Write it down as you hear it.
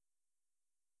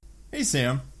Hey,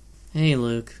 Sam. Hey,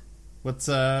 Luke. What's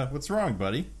wrong,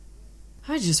 buddy?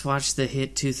 I just watched the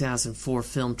hit 2004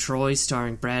 film Troy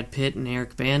starring Brad Pitt and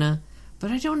Eric Bana,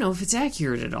 but I don't know if it's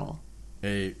accurate at all.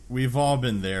 Hey, we've all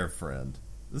been there, friend.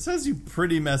 This has you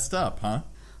pretty messed up, huh?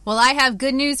 Well, I have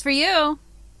good news for you.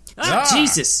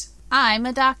 Jesus! I'm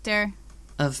a doctor.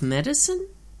 Of medicine?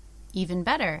 Even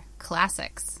better,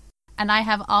 classics. And I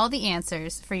have all the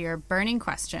answers for your burning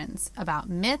questions about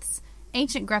myths,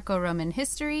 ancient Greco-Roman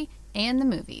history, and the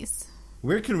movies.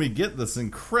 Where can we get this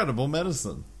incredible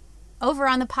medicine? Over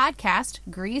on the podcast,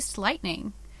 Greased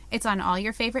Lightning. It's on all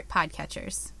your favorite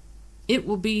podcatchers. It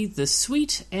will be the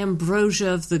sweet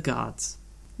ambrosia of the gods.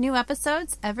 New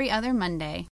episodes every other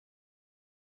Monday.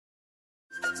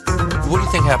 What do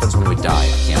you think happens when we die,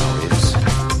 Keanu Reeves?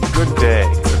 Good day.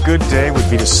 A good day would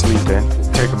be to sleep in,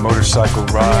 take a motorcycle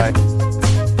ride.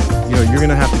 You know, you're going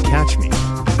to have to catch me.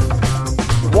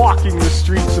 Walking the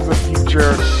streets of the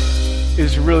future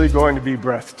is really going to be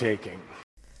breathtaking.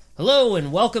 Hello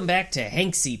and welcome back to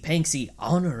Hanksy Panksy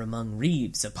Honor Among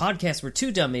Reeves, a podcast where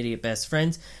two dumb idiot best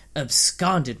friends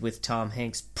absconded with Tom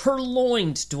Hanks,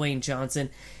 purloined Dwayne Johnson,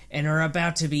 and are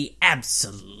about to be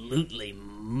absolutely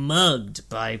mugged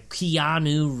by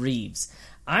Keanu Reeves.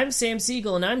 I'm Sam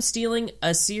Siegel, and I'm stealing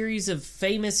a series of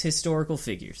famous historical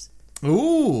figures.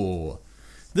 Ooh.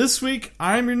 This week,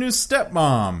 I'm your new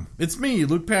stepmom. It's me,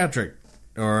 Luke Patrick,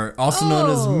 or also known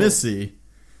as Missy,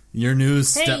 your new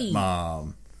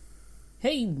stepmom.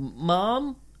 Hey,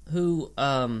 Mom, who,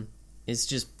 is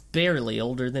just barely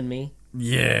older than me.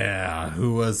 Yeah,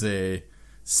 who was a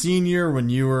senior when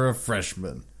you were a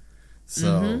freshman.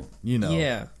 So, you know.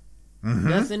 Yeah.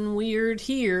 Nothing weird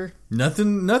here.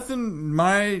 Nothing,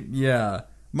 my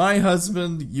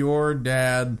husband, your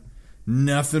dad,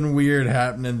 nothing weird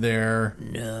happening there.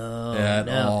 No. At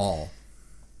all.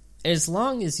 As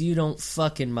long as you don't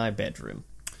fuck in my bedroom.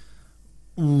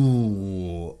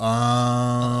 Ooh,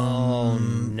 oh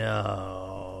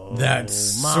no.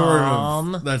 That's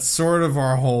Mom. sort of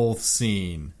our whole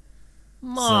scene.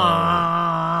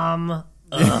 Mom.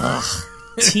 So. Ugh.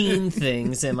 Teen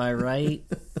things, am I right?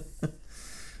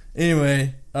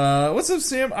 Anyway, what's up,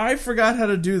 Sam? I forgot how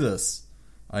to do this,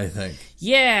 I think.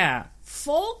 Yeah,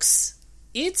 folks,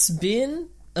 it's been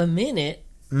a minute,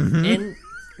 and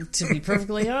to be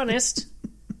perfectly honest,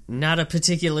 not a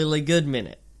particularly good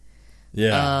minute.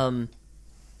 Yeah.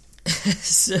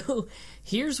 So,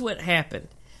 here's what happened.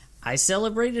 I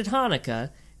celebrated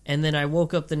Hanukkah, and then I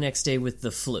woke up the next day with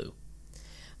the flu.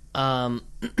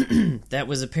 That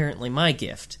was apparently my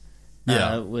gift.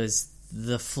 Yeah. Was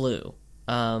the flu.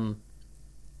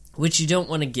 Which you don't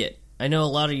want to get. I know a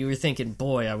lot of you were thinking,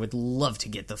 boy, I would love to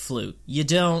get the flu. You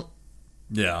don't.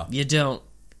 Yeah. You don't.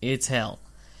 It's hell.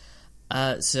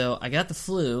 So I got the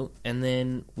flu, and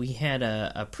then we had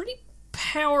a pretty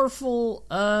powerful,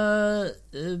 not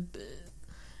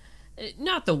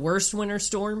the worst winter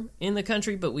storm in the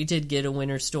country, but we did get a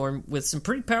winter storm with some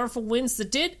pretty powerful winds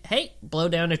that did, blow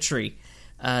down a tree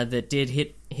that did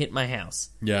hit my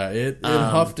house. Yeah, it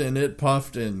huffed and it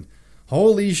puffed, and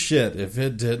holy shit, if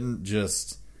it didn't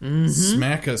just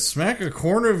smack a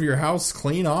corner of your house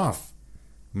clean off,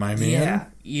 my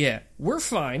man. Yeah, we're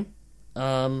fine.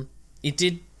 It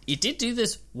did do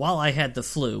this while I had the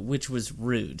flu, which was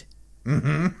rude.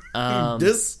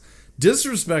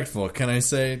 Disrespectful, can I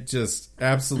say? Just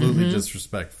absolutely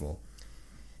disrespectful.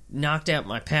 Knocked out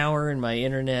my power and my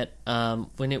internet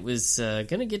when it was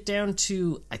going to get down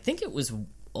to, I think it was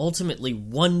ultimately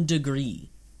 1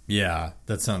 degree. Yeah,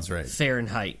 that sounds right.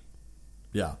 Fahrenheit.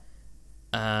 Yeah.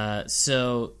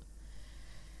 So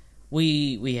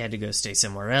we had to go stay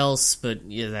somewhere else, but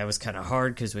yeah, that was kind of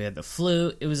hard because we had the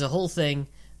flu. It was a whole thing,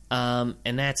 and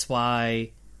that's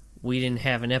why we didn't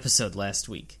have an episode last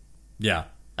week. Yeah.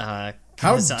 How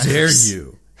dare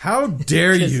you? How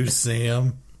dare you,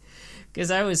 Sam?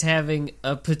 Because I was having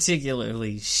a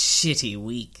particularly shitty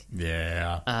week.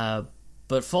 Yeah.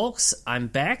 But folks, I'm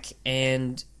back,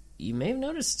 and you may have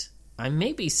noticed I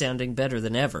may be sounding better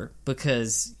than ever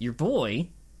because your boy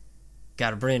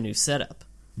got a brand new setup.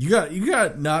 You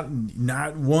got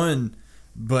not one,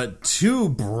 but 2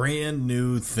 brand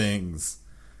new things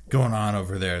going on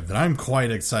over there that I'm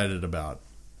quite excited about.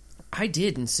 I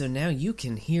did, and so now you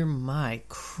can hear my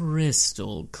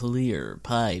crystal clear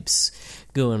pipes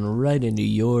going right into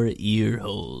your ear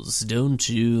holes. Don't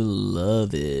you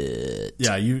love it?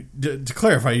 Yeah, to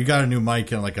clarify, you got a new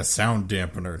mic and like a sound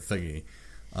dampener thingy.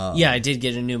 Yeah, I did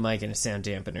get a new mic and a sound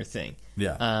dampener thing.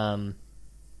 Yeah.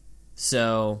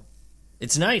 So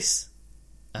it's nice.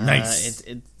 Nice.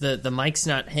 The mic's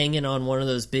not hanging on one of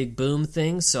those big boom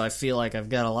things, so I feel like I've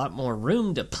got a lot more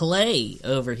room to play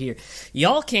over here.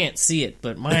 Y'all can't see it,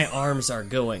 but my arms are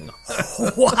going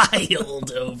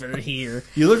wild over here.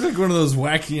 You look like one of those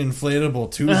wacky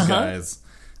inflatable tube guys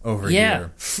over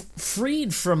here.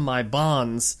 Freed from my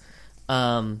bonds,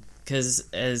 because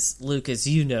as Luke, as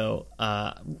you know,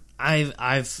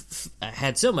 I've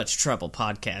had so much trouble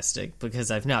podcasting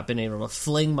because I've not been able to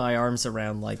fling my arms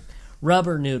around like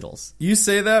rubber noodles. You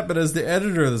say that, but as the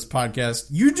editor of this podcast,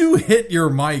 you do hit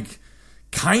your mic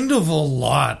kind of a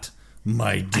lot,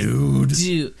 my dude.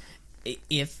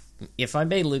 If I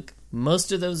may, Luke,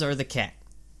 most of those are the cat.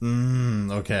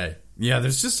 Okay. Yeah,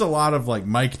 there's just a lot of like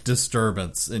mic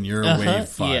disturbance in your wave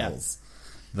files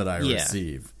that I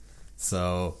receive.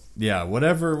 So yeah,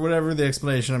 whatever the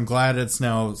explanation, I'm glad it's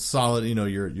now solid. You know,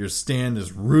 your stand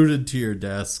is rooted to your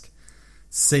desk,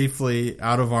 safely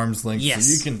out of arm's length,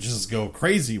 so you can just go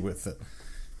crazy with it.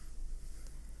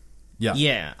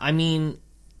 Yeah. I mean,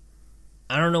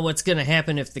 I don't know what's going to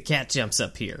happen if the cat jumps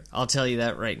up here. I'll tell you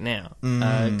that right now,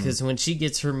 because when she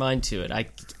gets her mind to it,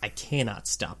 I cannot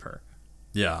stop her.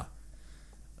 Yeah.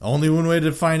 Only one way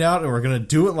to find out, and we're going to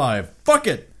do it live. Fuck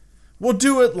it, we'll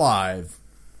do it live.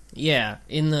 Yeah,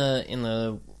 in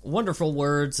the wonderful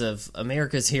words of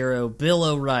America's hero Bill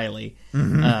O'Reilly,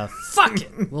 fuck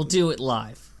it, we'll do it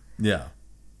live. Yeah.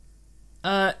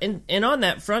 And on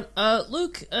that front,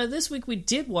 Luke, this week we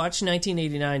did watch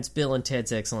 1989's Bill and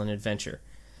Ted's Excellent Adventure.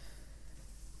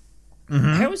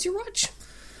 How was your watch?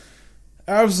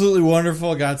 Absolutely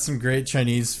wonderful. Got some great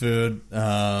Chinese food.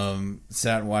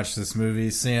 Sat and watched this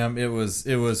movie. Sam, it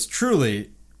was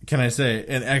truly, can I say,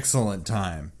 an excellent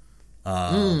time.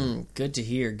 Good to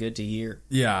hear. Good to hear.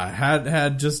 Yeah,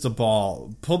 had just a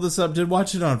ball. Pulled this up. Did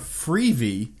watch it on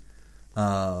Freevee.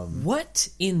 What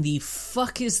in the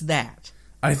fuck is that?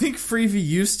 I think Freevee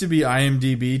used to be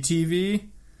IMDb TV,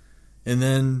 and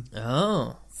then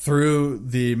through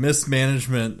the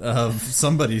mismanagement of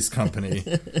somebody's company,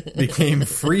 became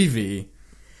Freevee.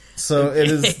 So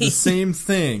it is the same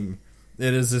thing.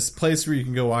 It is this place where you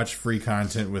can go watch free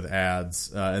content with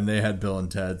ads, and they had Bill and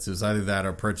Ted, so it was either that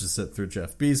or purchase it through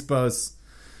Jeff Bezos.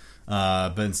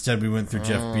 But instead we went through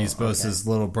Jeff Bezos'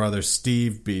 little brother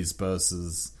Steve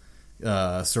Bezos'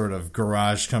 sort of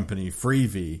garage company,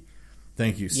 Freevee.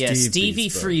 Thank you, Steve. Yeah, Stevie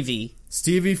Bezos. Freevee.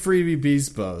 Stevie Freevee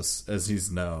Bezos, as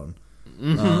he's known.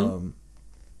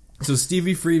 So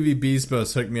Stevie Freevee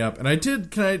Bezos hooked me up, and I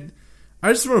did. I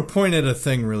just want to point at a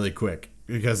thing really quick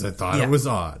because I thought it was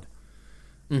odd.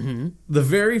 The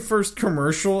very first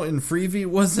commercial in Freevee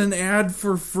was an ad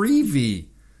for Freevee,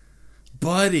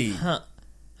 buddy.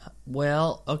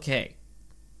 Well, okay.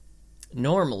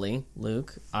 Normally,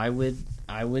 Luke, I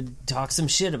would talk some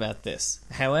shit about this.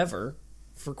 However,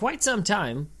 for quite some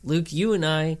time, Luke, you and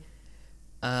I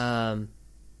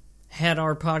had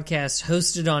our podcast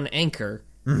hosted on Anchor,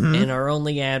 and our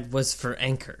only ad was for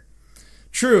Anchor.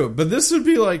 True, but this would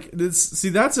be like this. See,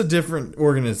 that's a different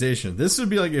organization. This would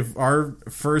be like if our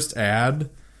first ad,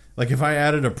 like if I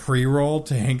added a pre-roll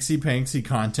to Hanksy Panksy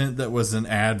content that was an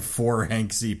ad for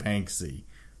Hanksy Panksy.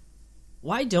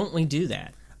 Why don't we do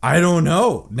that? I don't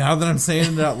know. Now that I'm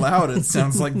saying it out loud, it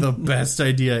sounds like the best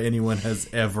idea anyone has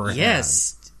ever had.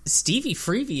 Yes, Stevie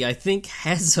Freevee, I think,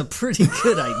 has a pretty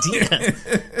good idea.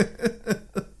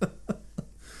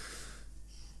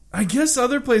 I guess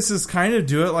other places kind of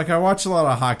do it. Like, I watch a lot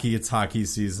of hockey. It's hockey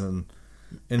season.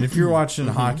 And if you're watching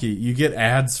hockey, you get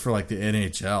ads for, like, the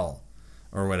NHL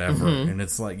or whatever. And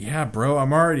it's like, yeah, bro,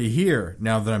 I'm already here.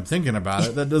 Now that I'm thinking about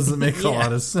it, that doesn't make a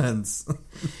lot of sense.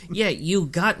 Yeah, you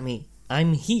got me.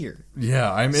 I'm here.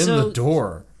 Yeah, I'm in the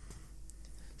door.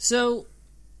 So,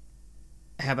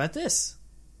 how about this?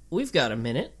 We've got a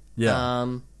minute. Yeah.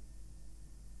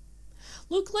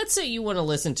 Luke, let's say you want to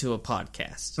listen to a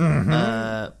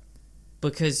podcast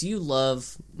because you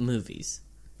love movies.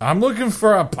 I'm looking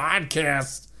for a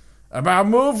podcast about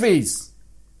movies.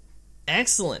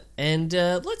 Excellent. And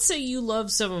let's say you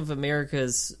love some of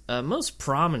America's most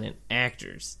prominent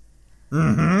actors.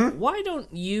 Why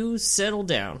don't you settle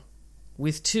down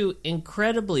with two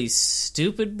incredibly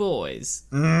stupid boys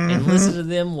and listen to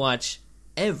them watch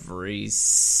every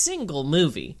single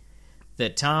movie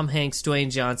that Tom Hanks,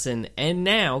 Dwayne Johnson, and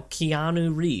now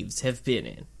Keanu Reeves have been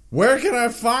in? Where can I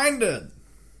find it?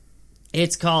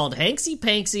 It's called Hanksy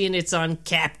Panksy, and it's on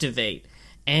Captivate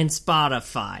and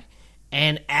Spotify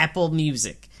and Apple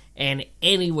Music and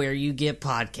anywhere you get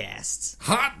podcasts.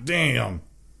 Hot damn.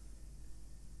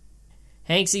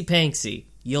 Hanksy Panksy,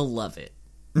 you'll love it.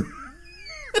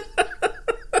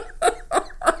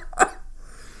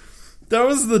 That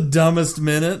was the dumbest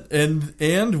minute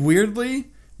and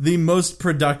weirdly the most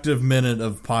productive minute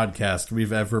of podcast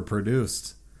we've ever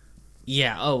produced.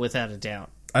 Yeah, oh, without a doubt.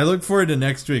 I look forward to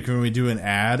next week when we do an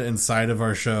ad inside of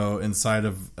our show, inside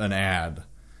of an ad,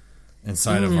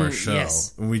 inside of our show.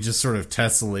 Yes. And we just sort of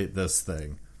tessellate this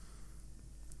thing.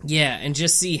 Yeah, and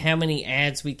just see how many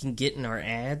ads we can get in our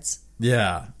ads.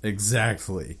 Yeah,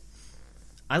 exactly.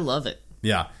 I love it.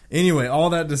 Yeah. Anyway, all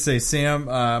that to say, Sam,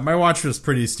 my watch was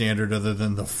pretty standard other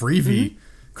than the freebie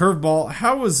curveball.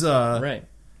 How was Right.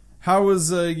 How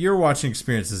was your watching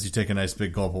experience as you take a nice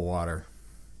big gulp of water?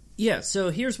 Yeah, so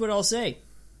here's what I'll say.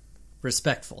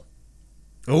 Respectful.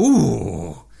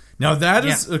 Ooh. Now that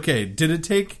is okay. Did it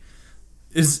take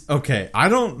okay, I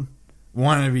don't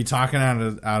want to be talking out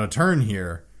of turn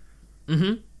here.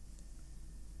 Mm-hmm.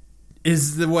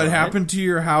 Is what happened to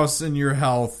your house and your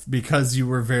health because you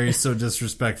were so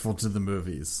disrespectful to the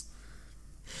movies?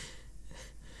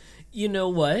 You know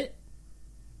what?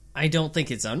 I don't think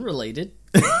it's unrelated.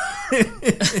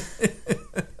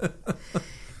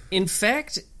 In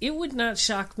fact, it would not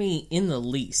shock me in the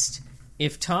least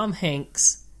if Tom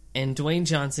Hanks and Dwayne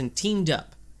Johnson teamed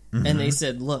up and they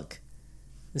said, look,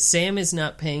 Sam is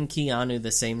not paying Keanu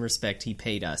the same respect he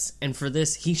paid us, and for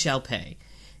this he shall pay.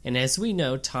 And as we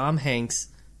know, Tom Hanks,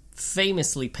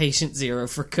 famously patient zero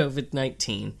for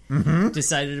COVID-19,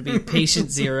 decided to be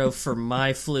patient zero for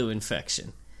my flu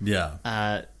infection.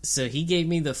 Yeah. So he gave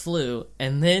me the flu,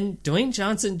 and then Dwayne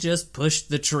Johnson just pushed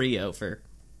the tree over.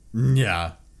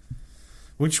 Yeah.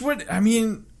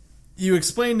 You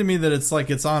explained to me that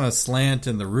it's on a slant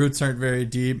and the roots aren't very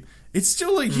deep. It's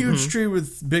still a huge tree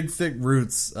with big, thick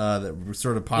roots that were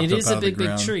sort of popped up out of the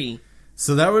ground. It is a big tree.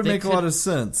 So that would make a lot of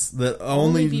sense. That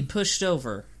only be pushed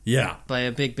over. Yeah. By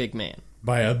a big, big man.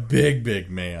 By a big, big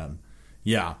man.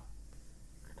 Yeah.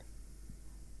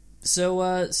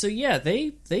 So yeah,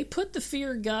 they put the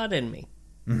fear of God in me.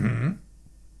 Mm-hmm.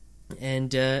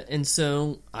 And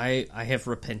so I have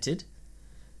repented.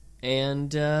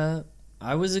 And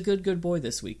I was a good boy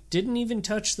this week. Didn't even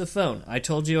touch the phone. I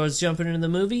told you I was jumping into the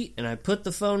movie, and I put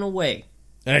the phone away.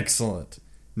 Excellent.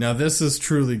 Now this is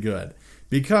truly good.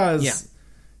 Because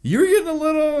you're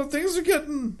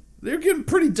getting they're getting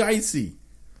pretty dicey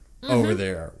over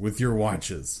there with your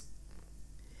watches.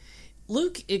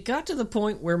 Luke, it got to the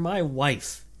point where my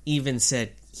wife even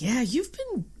said, yeah, you've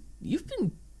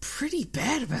been pretty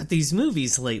bad about these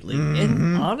movies lately.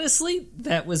 And honestly,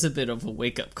 that was a bit of a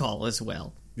wake-up call as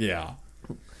well. Yeah.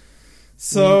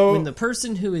 So when the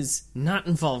person who is not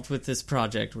involved with this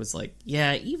project was like,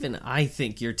 yeah, even I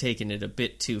think you're taking it a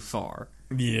bit too far.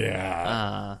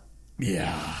 Yeah.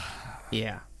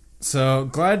 Yeah. So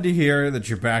glad to hear that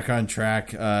you're back on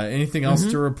track. Anything else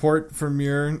to report from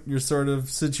your sort of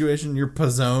situation, your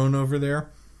pizzone over there?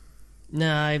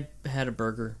 Nah, I had a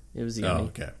burger. It was yummy. Oh,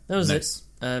 okay. That was it.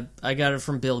 I got it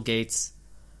from Bill Gates.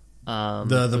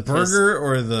 The burger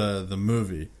or the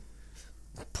movie?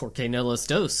 Porque no los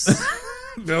dos.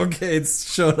 Bill Gates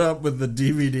showed up with the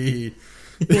DVD.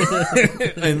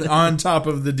 And on top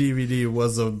of the DVD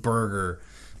was a burger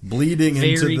bleeding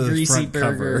into the greasy front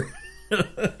burger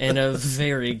cover. And a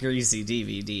very greasy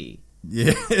DVD.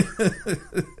 Yeah.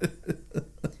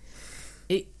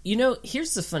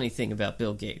 Here's the funny thing about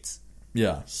Bill Gates.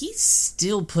 Yeah. He's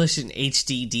still pushing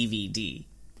HD DVD.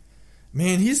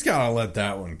 Man, he's got to let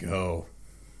that one go.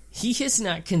 He has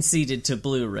not conceded to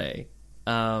Blu-ray.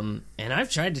 And I've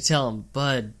tried to tell him,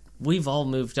 bud, we've all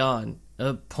moved on.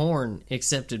 Porn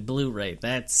accepted Blu-ray.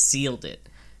 That sealed it.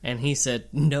 And he said,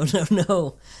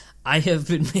 no. I have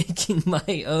been making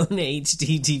my own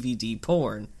HD DVD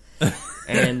porn.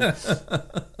 And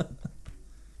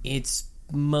it's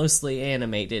mostly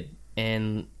animated,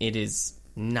 and it is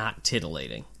not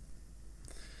titillating.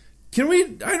 I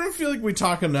don't feel like we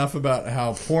talk enough about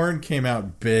how porn came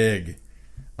out big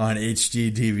on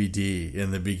HD DVD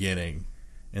in the beginning,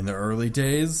 in the early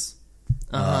days.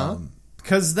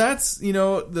 Because that's,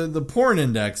 the porn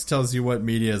index tells you what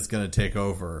media is going to take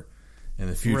over in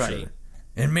the future. Right.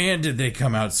 And man, did they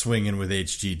come out swinging with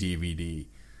HD DVD.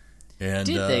 And,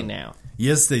 did they now?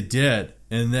 Yes, they did.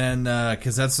 And then,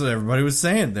 because that's what everybody was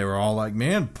saying. They were all like,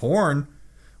 man, porn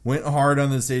went hard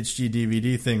on this HD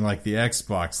DVD thing like the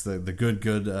Xbox, the good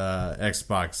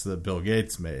Xbox that Bill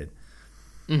Gates made.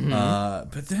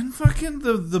 But then fucking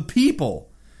the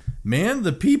people. Man,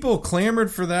 the people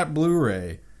clamored for that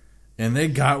Blu-ray, and they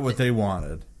got what they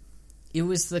wanted. It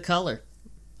was the color.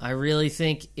 I really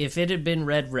think if it had been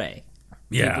Red Ray,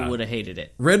 people would have hated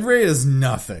it. Red Ray is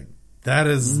nothing. That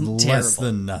is less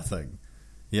than nothing.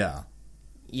 Yeah.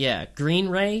 Yeah, Green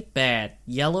Ray, bad.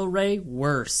 Yellow Ray,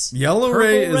 worse. Yellow Purple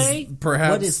Ray is Ray,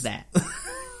 perhaps... What is that?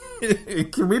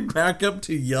 Can we back up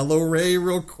to Yellow Ray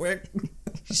real quick?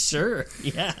 Sure,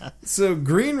 yeah. So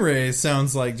Green Ray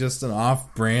sounds like just an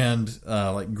off-brand,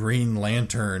 like Green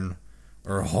Lantern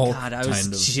or Hulk God, I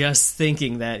was just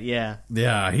thinking that, yeah.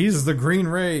 Yeah, he's the Green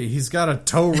Ray. He's got a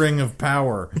toe ring of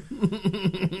power.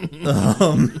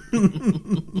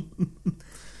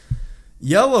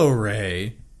 Yellow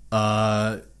Ray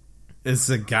is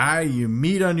a guy you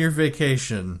meet on your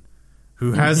vacation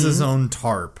who has his own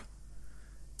tarp.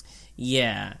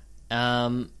 Yeah.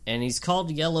 And he's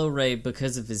called Yellow Ray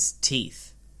because of his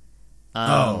teeth.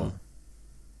 Yeah.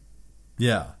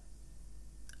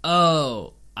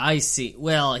 Oh, I see.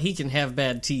 Well, he can have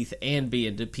bad teeth and be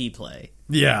into P-play.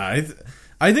 Yeah,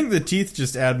 I think the teeth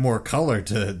just add more color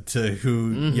to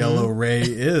who Yellow Ray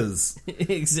is.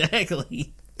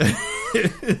 Exactly.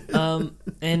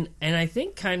 And I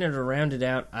think kind of to round it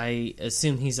out, I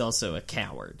assume he's also a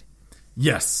coward.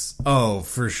 Yes. Oh,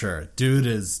 for sure. Dude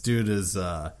is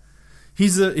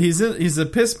he's a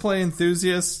piss play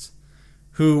enthusiast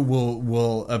who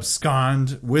will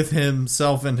abscond with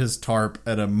himself and his tarp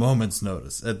at a moment's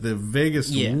notice. At the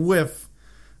vaguest whiff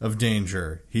of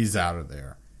danger, he's out of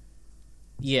there.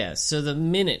 Yeah, so the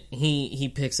minute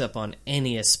he picks up on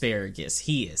any asparagus,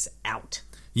 he is out.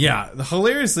 Yeah,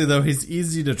 hilariously though, he's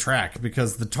easy to track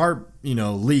because the tarp,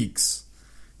 leaks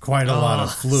quite a lot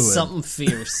of fluid. Something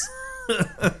fierce.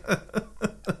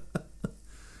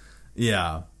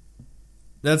 Yeah.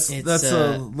 That's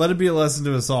let it be a lesson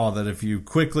to us all that if you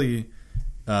quickly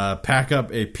pack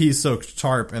up a pea-soaked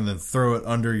tarp and then throw it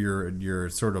under your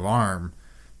sort of arm,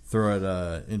 throw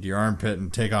it into your armpit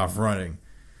and take off running,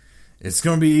 it's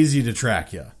going to be easy to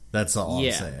track you. That's all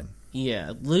I'm saying.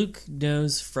 Yeah, Luke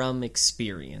knows from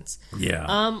experience.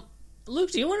 Yeah.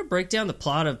 Luke, do you want to break down the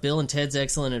plot of Bill and Ted's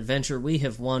Excellent Adventure? We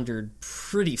have wandered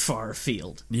pretty far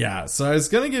afield. Yeah, so I was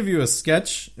going to give you a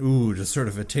sketch. Ooh, just sort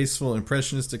of a tasteful,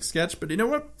 impressionistic sketch. But you know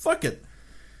what? Fuck it.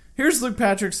 Here's Luke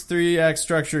Patrick's 3-act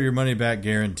structure, your money-back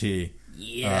guarantee.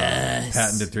 Yes.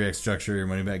 Patented 3-act structure, your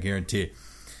money-back guarantee.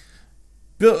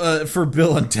 For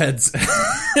Bill and Ted's...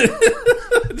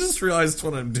 I just realized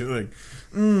what I'm doing.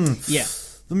 Yeah.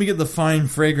 Let me get the fine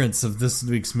fragrance of this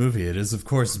week's movie. It is, of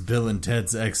course, Bill and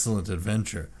Ted's Excellent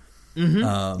Adventure.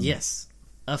 Yes.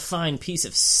 A fine piece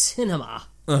of cinema.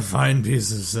 A fine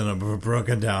piece of cinema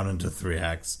broken down into 3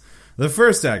 acts. The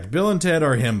first act, Bill and Ted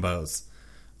are himbos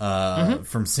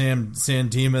from San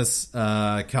Dimas,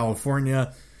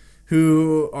 California,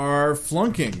 who are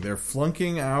flunking. They're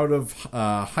flunking out of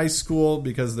high school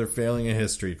because they're failing a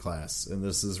history class. And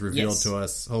this is revealed to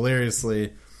us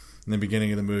hilariously in the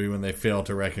beginning of the movie when they fail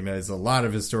to recognize a lot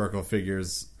of historical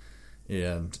figures,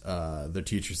 and the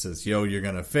teacher says, yo, you're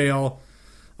going to fail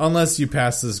unless you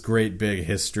pass this great big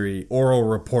history oral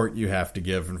report you have to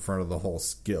give in front of the whole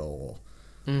school.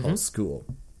 Yeah. Skill.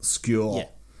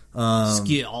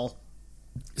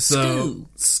 So,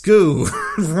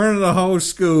 Scoo. In front of the whole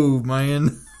school,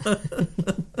 man.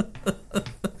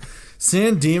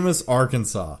 San Dimas,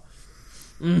 Arkansas.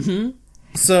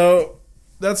 So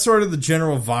that's sort of the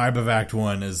general vibe of Act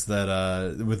 1, is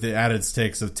that with the added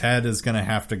stakes of Ted is going to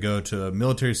have to go to a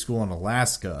military school in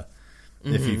Alaska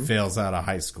if he fails out of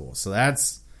high school. So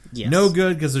that's no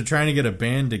good because they're trying to get a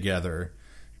band together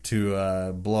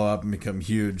to blow up and become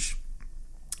huge.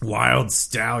 Wild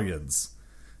Stallions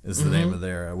is the name of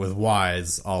their, with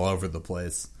Y's all over the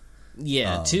place.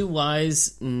 Yeah, 2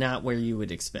 Y's, not where you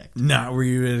would expect. Not where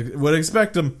you would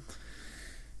expect them.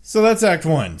 So that's Act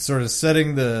 1, sort of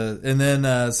setting the... And then,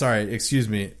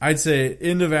 I'd say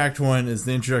end of Act 1 is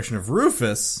the introduction of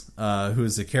Rufus, who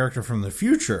is a character from the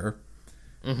future,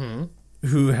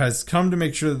 who has come to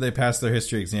make sure that they pass their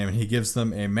history exam, and he gives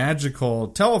them a magical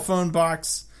telephone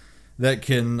box that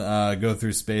can go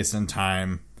through space and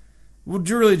time. Well,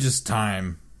 really just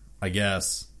time, I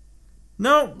guess.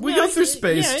 No, we go through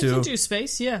space, too. Yeah, you can do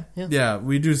space, yeah. Yeah,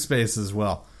 we do space as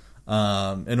well.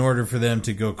 In order for them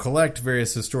to go collect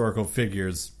various historical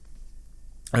figures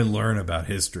and learn about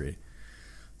history.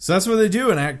 So that's what they do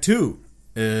in Act 2,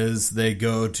 is they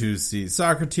go to see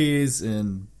Socrates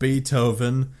and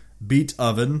Beethoven. Beef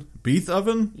oven.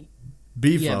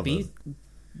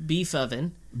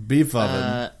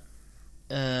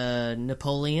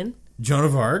 Napoleon. Joan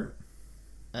of Arc.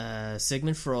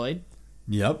 Sigmund Freud.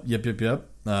 Yep.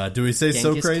 Do we say Genghis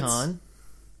Socrates? Khan.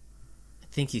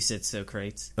 I think you said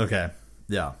Socrates. Okay,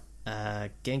 yeah.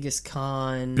 Genghis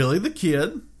Khan. Billy the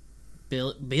Kid.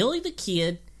 Billy the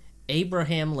Kid.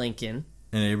 Abraham Lincoln.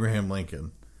 And Abraham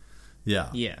Lincoln. Yeah.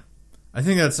 Yeah. I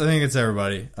think it's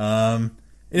everybody.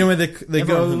 Anyway, they Everyone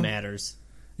go. Who matters?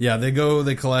 Yeah, they go.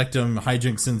 They collect them.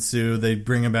 Hijinks ensue. They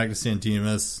bring him back to San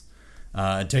Dimas.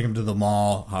 and take him to the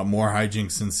mall. More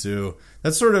hijinks ensue.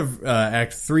 That's sort of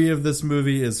Act 3 of this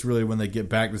movie is really when they get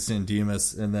back to San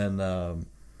Dimas, and then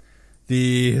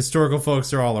the historical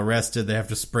folks are all arrested. They have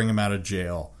to spring them out of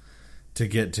jail to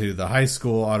get to the high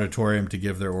school auditorium to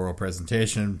give their oral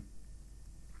presentation.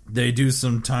 They do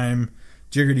some time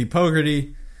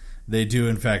jiggerty-pokerty. They do,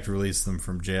 in fact, release them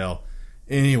from jail.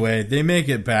 Anyway, they make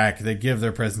it back. They give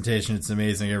their presentation. It's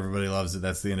amazing. Everybody loves it.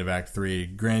 That's the end of Act 3.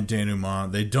 Grand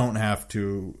denouement. They don't have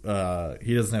to...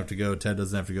 he doesn't have to go. Ted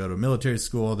doesn't have to go to military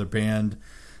school. They're banned.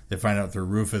 They find out their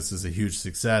Rufus is a huge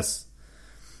success.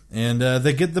 And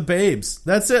they get the babes.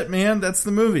 That's it, man. That's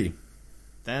the movie.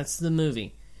 That's the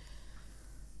movie.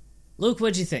 Luke,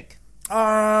 what'd you think?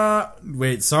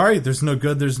 Wait, sorry. There's no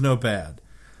good, there's no bad.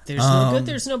 There's no good,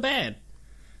 there's no bad.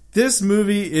 This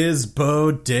movie is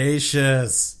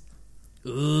bodacious.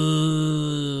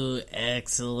 Ooh,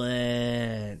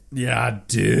 excellent. Yeah,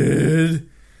 dude.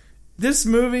 This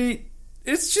movie,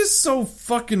 it's just so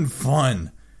fucking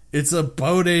fun. It's a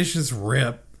bodacious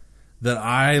rip that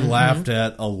I laughed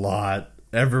at a lot.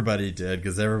 Everybody did,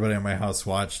 because everybody in my house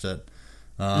watched it.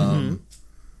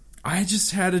 I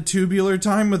just had a tubular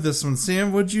time with this one.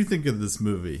 Sam, what'd you think of this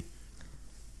movie?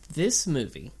 This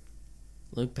movie,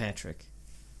 Luke Patrick,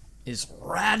 is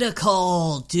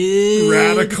radical, dude.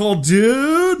 Radical,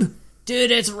 dude? Dude,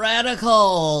 it's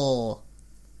radical.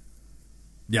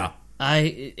 Yeah.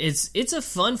 It's a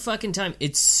fun fucking time.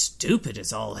 It's stupid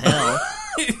as all hell.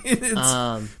 Can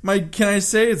I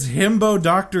say it's himbo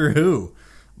Doctor Who?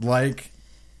 Like,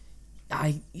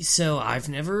 I've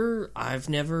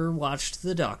never watched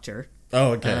The Doctor.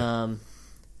 Oh, okay.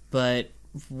 But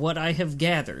what I have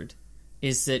gathered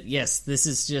is that yes, this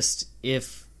is just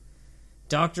if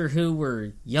Doctor Who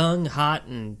were young, hot,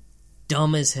 and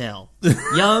dumb as hell.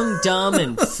 Young, dumb,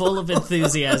 and full of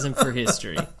enthusiasm for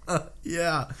history.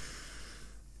 Yeah.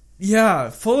 Yeah,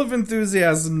 full of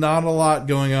enthusiasm, not a lot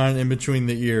going on in between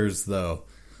the ears, though.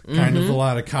 Kind of a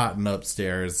lot of cotton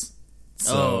upstairs.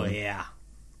 So, oh, yeah.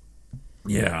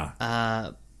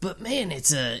 Yeah. But man,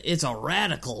 it's a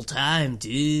radical time,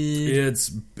 dude.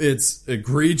 It's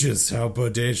egregious how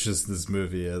bodacious this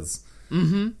movie is.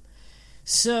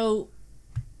 So,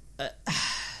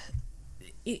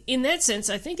 in that sense,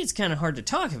 I think it's kind of hard to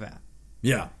talk about.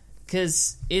 Yeah.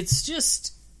 Because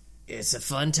it's a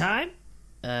fun time.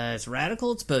 It's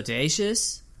radical. It's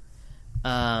bodacious.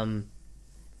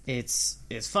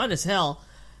 It's fun as hell.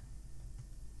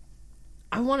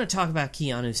 I want to talk about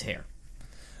Keanu's hair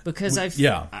because I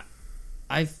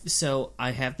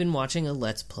have been watching a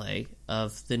Let's Play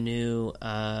of the new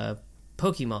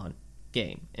Pokemon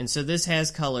game, and so this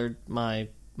has colored my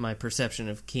perception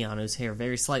of Keanu's hair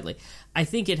very slightly. I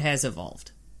think it has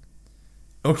evolved.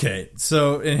 Okay,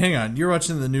 so and hang on, you're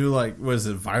watching the new what is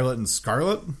it, Violet and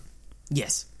Scarlet?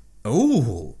 Yes.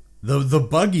 Oh, the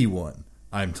buggy one,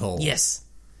 I'm told. Yes.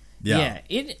 Yeah.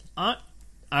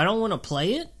 I don't want to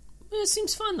play it. It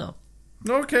seems fun though.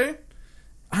 Okay.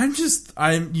 Can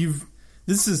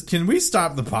we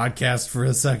stop the podcast for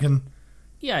a second?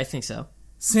 Yeah, I think so.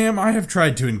 Sam, I have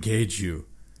tried to engage you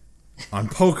on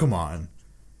Pokemon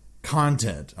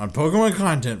content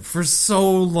for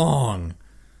so long.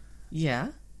 Yeah.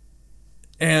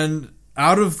 And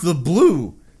out of the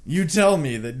blue, you tell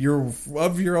me that you're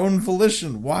of your own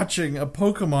volition watching a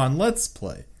Pokemon Let's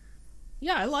Play.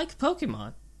 Yeah, I like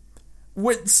Pokemon.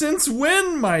 Since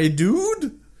when, my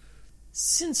dude?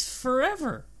 Since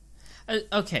forever.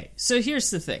 Okay, so here's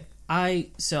the thing.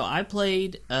 I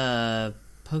played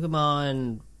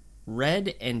Pokemon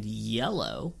Red and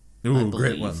Yellow. Ooh,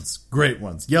 great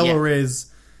ones. Yellow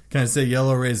Ray's, can I say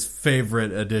Yellow Ray's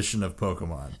favorite edition of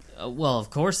Pokemon? Well, of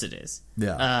course it is.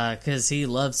 Yeah. Because he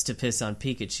loves to piss on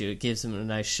Pikachu. It gives him a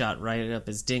nice shot right up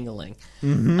his dingaling.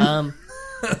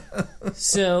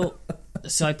 So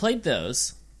I played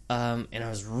those, and I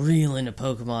was real into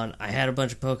Pokemon. I had a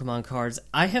bunch of Pokemon cards.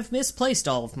 I have misplaced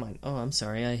all of mine. Oh, I'm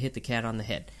sorry. I hit the cat on the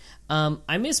head.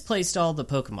 I misplaced all the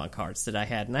Pokemon cards that I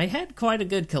had, and I had quite a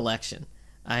good collection.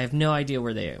 I have no idea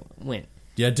where they went.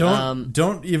 Yeah,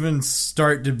 don't even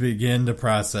start to begin to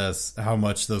process how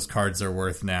much those cards are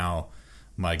worth now,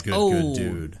 my good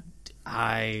dude.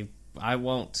 I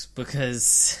won't,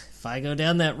 because if I go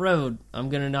down that road, I'm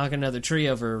gonna knock another tree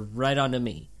over right onto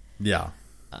me. Yeah.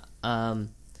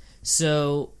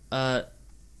 So, oh,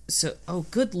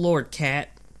 good Lord, cat.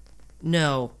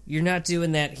 No, you're not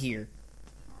doing that here.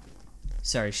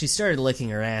 Sorry, she started licking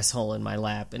her asshole in my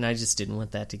lap, and I just didn't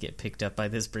want that to get picked up by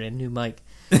this brand new mic.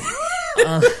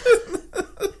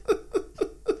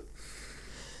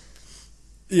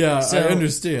 Yeah, I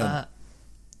understand.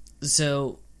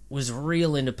 So, was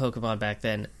real into Pokemon back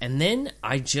then, and then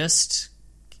I just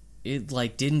it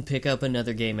like didn't pick up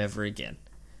another game ever again.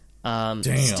 Damn.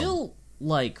 Still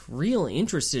like real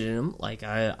interested in them. Like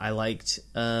I liked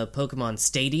Pokemon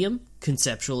Stadium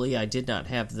conceptually. I did not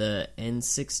have the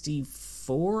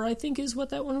N64, I think is what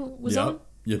that one was on.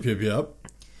 Yep.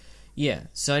 Yeah,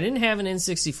 so I didn't have an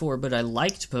N64, but I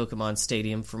liked Pokemon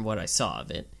Stadium from what I saw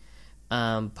of it.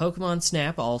 Pokemon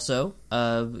Snap also,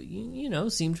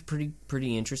 seemed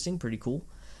pretty interesting, pretty cool.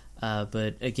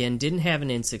 But again, didn't have an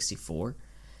N64.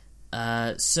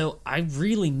 So I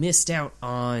really missed out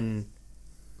on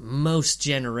most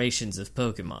generations of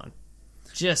Pokemon.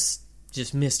 Just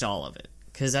missed all of it.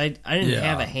 Because I didn't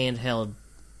have a handheld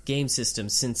game system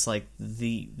since, like,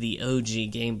 the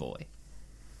OG Game Boy.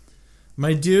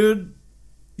 My dude,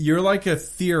 you're like a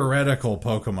theoretical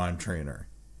Pokemon trainer.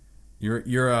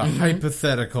 You're a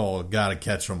hypothetical gotta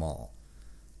catch them all.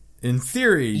 In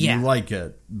theory, you like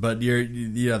it, but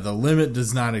the limit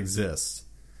does not exist.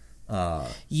 I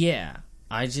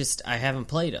haven't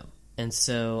played them. And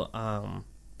so,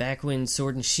 back when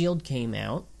Sword and Shield came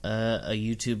out, a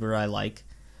YouTuber I like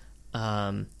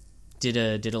did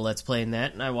a Let's Play in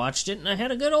that, and I watched it, and I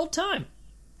had a good old time.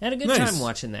 Had a good time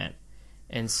watching that.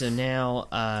 And so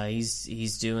now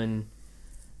he's doing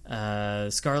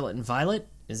Scarlet and Violet.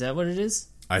 Is that what it is?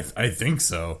 I think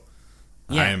so.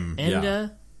 Yeah,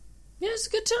 it's a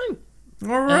good time.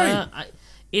 All right.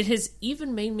 It has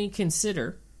even made me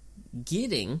consider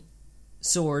getting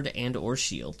Sword and or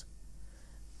Shield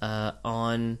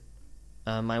on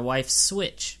my wife's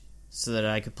Switch so that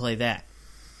I could play that.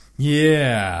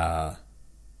 Yeah.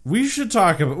 We'll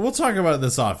talk about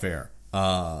this off air.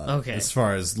 Okay. As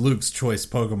far as Luke's choice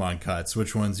Pokemon cuts,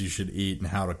 which ones you should eat and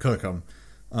how to cook them.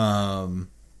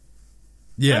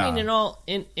 Yeah. I mean,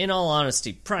 in all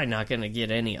honesty, probably not going to get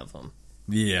any of them.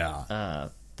 Yeah.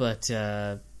 But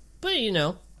you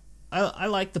know, I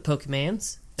like the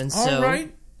Pokemans, and so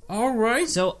all right.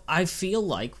 So I feel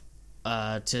like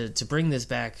to bring this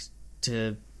back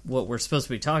to what we're supposed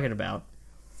to be talking about,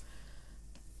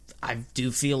 I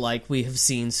do feel like we have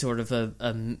seen sort of a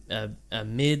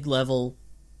mid-level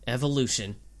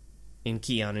evolution in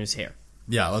Keanu's hair.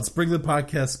 Yeah, let's bring the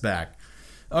podcast back.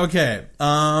 Okay.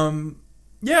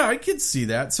 Yeah, I could see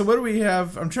that. So what do we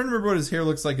have? I'm trying to remember what his hair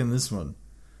looks like in this one.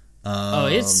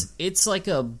 It's like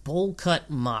a bowl cut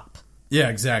mop. Yeah,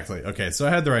 exactly. Okay, so I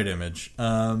had the right image.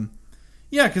 Yeah,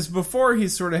 because before he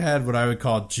sort of had what I would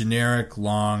call generic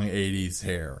long 80s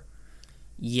hair.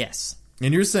 Yes.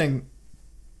 And you're saying,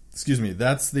 excuse me,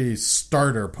 that's the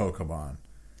starter Pokemon.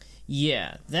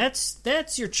 Yeah, that's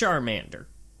your Charmander.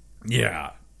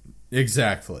 Yeah,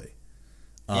 exactly.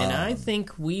 And I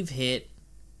think we've hit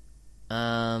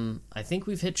Charmeleon.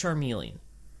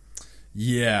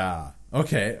 Yeah.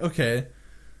 Okay.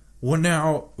 Well,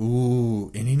 now,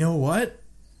 and you know what?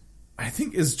 I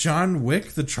think, is John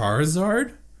Wick the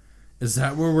Charizard? Is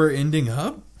that where we're ending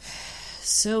up?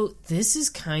 So, this is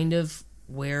kind of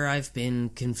where I've been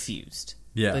confused.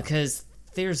 Yeah. Because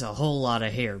there's a whole lot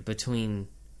of hair between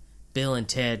Bill and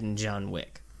Ted and John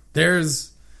Wick.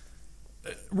 There's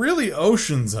really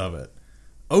oceans of it.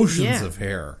 Oceans of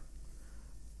hair.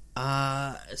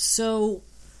 So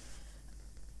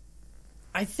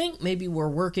I think maybe we're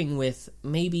working with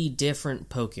maybe different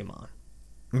Pokemon.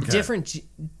 Okay.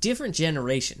 Different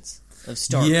generations of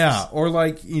starters. Yeah, or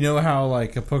like, you know how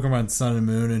like a Pokemon Sun and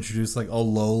Moon introduced like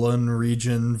Alolan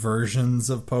region versions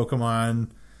of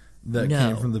Pokemon that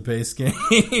came from the base game?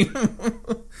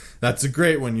 That's a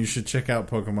great one. You should check out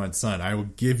Pokemon Sun. I will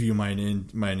give you my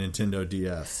Nintendo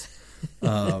DS.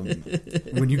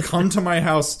 When you come to my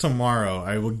house tomorrow,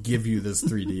 I will give you this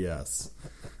 3DS.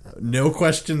 No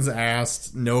questions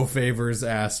asked, no favors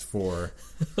asked for.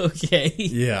 Okay.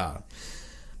 Yeah.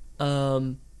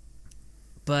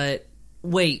 But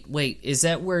wait, is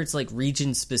that where it's like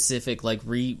region specific, like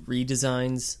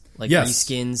redesigns, like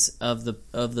reskins of the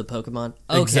Pokemon?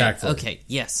 Okay. Exactly. Okay.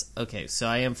 Yes. Okay. So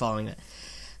I am following that.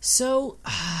 So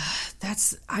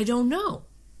I don't know.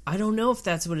 I don't know if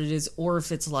that's what it is, or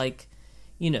if it's like,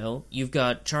 you know, you've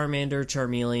got Charmander,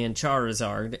 Charmeleon,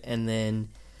 Charizard, and then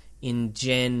in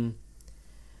Gen...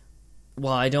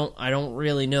 Well, I don't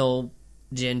really know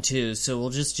Gen 2, so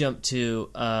we'll just jump to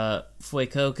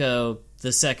Fuecoco,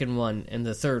 the second one, and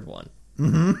the third one.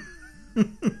 Mm-hmm.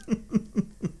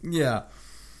 Yeah.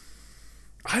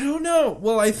 I don't know.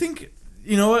 Well, I think,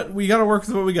 you know what? We got to work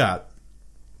with what we got.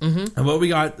 Mm-hmm. And what we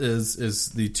got is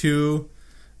the two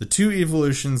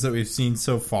evolutions that we've seen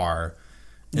so far.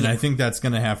 And I think that's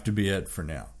going to have to be it for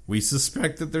now. We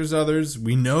suspect that there's others.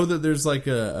 We know that there's like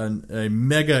a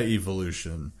mega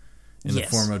evolution in the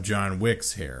form of John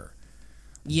Wick's hair.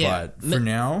 Yeah. But for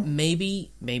now...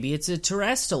 Maybe it's a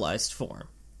terrestrialized form.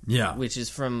 Yeah. which is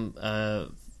from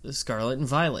Scarlet and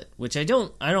Violet, which I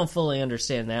don't fully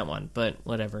understand that one, but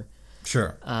whatever.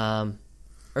 Sure.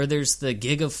 Or there's the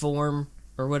Gigaform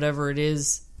or whatever it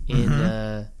is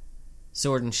in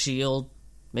Sword and Shield.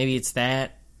 Maybe it's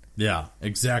that. Yeah,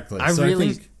 exactly.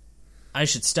 I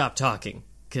should stop talking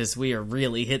because we are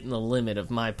really hitting the limit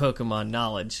of my Pokemon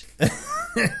knowledge.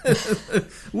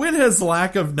 When has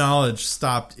lack of knowledge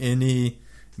stopped any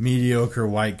mediocre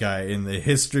white guy in the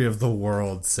history of the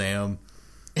world, Sam?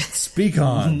 Speak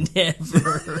on.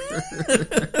 Never.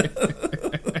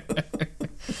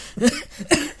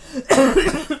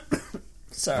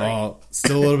 Sorry. Oh,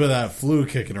 still a little bit of that flu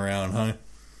kicking around, huh?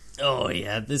 Oh,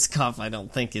 yeah. This cough I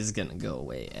don't think is going to go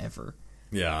away ever.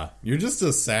 Yeah. You're just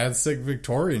a sad, sick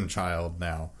Victorian child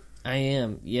now. I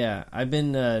am, yeah. I've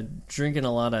been drinking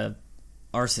a lot of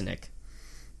arsenic.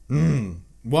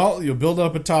 Well, you'll build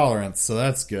up a tolerance, so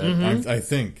that's good. I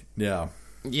think. Yeah.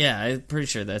 Yeah, I'm pretty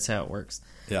sure that's how it works.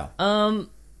 Yeah. God,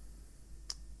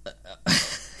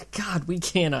 we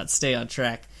cannot stay on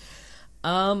track.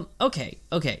 Okay.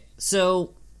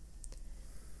 So,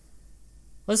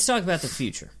 let's talk about the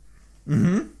future.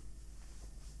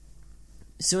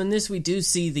 So in this, we do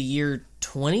see the year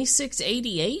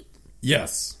 2688?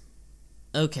 Yes.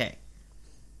 Okay.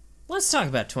 Let's talk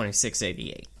about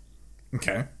 2688.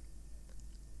 Okay.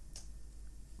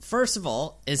 First of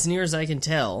all, as near as I can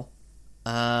tell,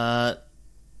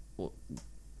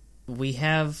 we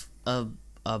have a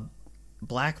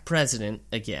black president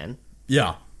again.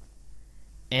 Yeah.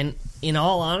 And in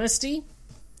all honesty,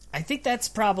 I think that's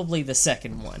probably the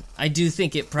second one. I do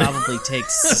think it probably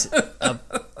takes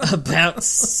about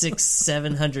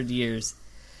 600-700 years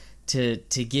to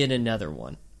get another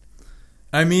one.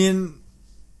 I mean,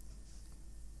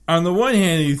 on the one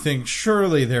hand, you think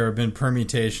surely there have been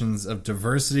permutations of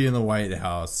diversity in the White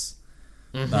House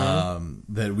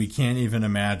that we can't even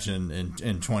imagine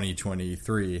in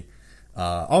 2023.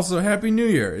 Also, Happy New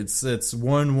Year! It's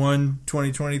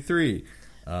 1/1/2023.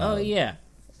 Oh yeah,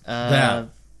 that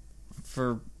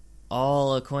for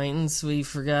all acquaintance, we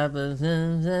forgot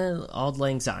Auld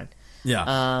Lang Syne.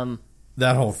 Yeah,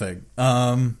 that whole thing.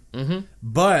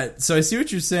 But so I see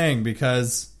what you're saying,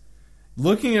 because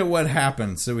looking at what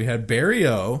happened, so we had Barry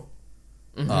O,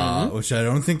 which I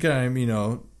don't think I'm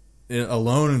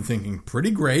alone in thinking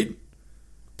pretty great,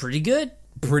 pretty good,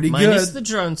 minus the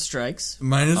drone strikes,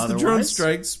 the drone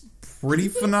strikes, pretty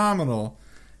phenomenal.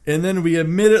 And then we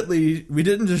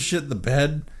didn't just shit the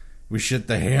bed, we shit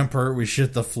the hamper, we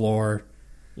shit the floor.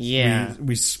 Yeah.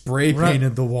 We spray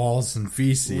painted the walls in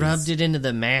feces. Rubbed it into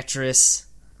the mattress.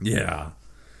 Yeah.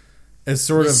 It's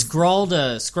sort of scrawled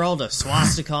a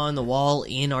swastika on the wall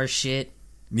in our shit.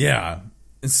 Yeah.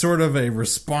 It's sort of a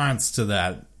response to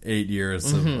that 8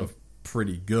 years of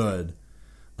pretty good.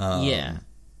 Yeah.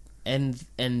 And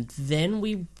then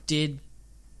we did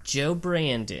Joe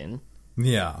Brandon.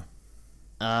 Yeah.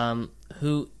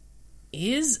 Who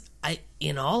is,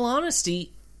 in all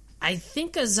honesty, I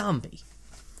think a zombie.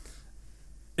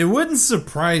 It wouldn't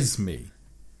surprise me.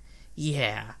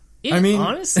 Yeah.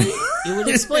 Honestly, it would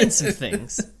explain some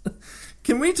things.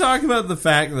 Can we talk about the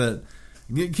fact that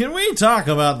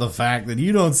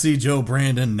you don't see Joe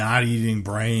Brandon not eating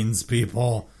brains,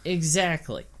 people?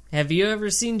 Exactly. Have you ever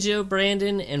seen Joe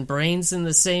Brandon and brains in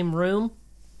the same room?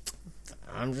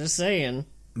 I'm just saying.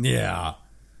 Yeah.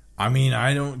 I mean,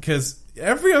 I don't, because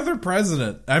every other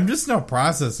president, I'm just now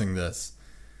processing this.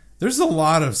 There's a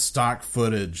lot of stock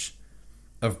footage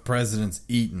of presidents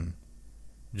eating.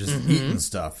 Just eating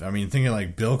stuff. I mean, thinking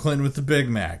like Bill Clinton with the Big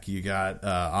Mac. You got,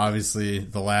 obviously,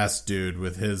 the last dude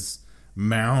with his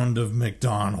mound of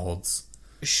McDonald's.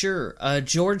 Sure.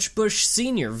 George Bush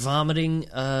Sr. vomiting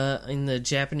in the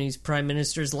Japanese Prime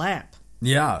Minister's lap.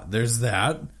 Yeah, there's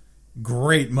that.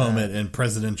 Great moment in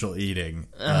presidential eating.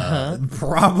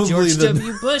 Probably George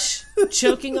W. Bush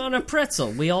choking on a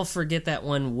pretzel. We all forget that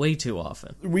one way too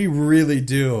often. We really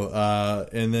do.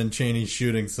 And then Cheney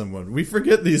shooting someone. We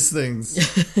forget these things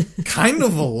kind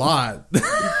of a lot.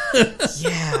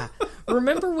 Yeah.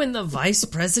 Remember when the vice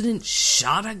president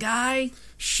shot a guy?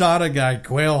 Shot a guy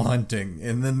quail hunting,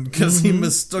 and then because he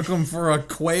mistook him for a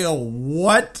quail.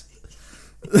 What?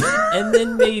 And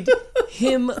then made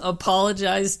him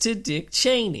apologize to Dick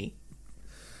Cheney.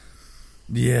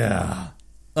 Yeah.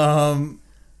 What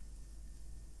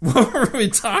were we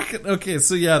talking? Okay,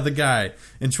 so yeah, the guy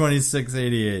in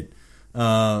 2688.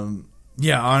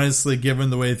 Yeah, honestly,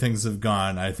 given the way things have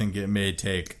gone, I think it may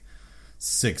take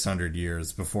 600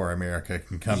 years before America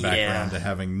can come back around to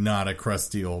having not a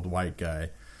crusty old white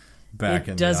guy back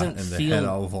in the head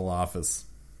Oval Office.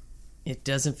 It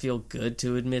doesn't feel good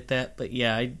to admit that, but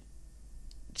yeah,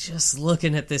 just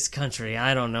looking at this country,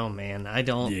 I don't know, man. I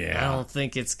don't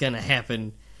think it's going to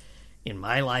happen in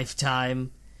my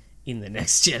lifetime, in the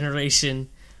next generation,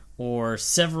 or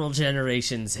several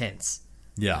generations hence.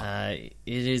 Yeah.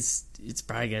 It's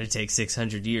probably going to take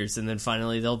 600 years, and then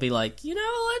finally they'll be like,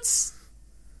 let's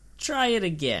try it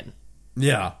again.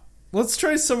 Yeah. Let's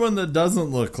try someone that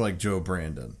doesn't look like Joe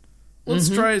Brandon. Let's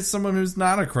try someone who's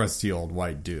not a crusty old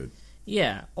white dude.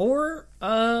 Yeah, or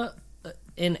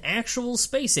an actual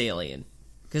space alien,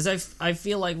 because I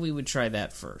feel like we would try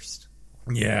that first.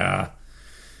 Yeah,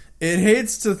 it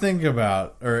hurts to think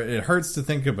about it. It hates to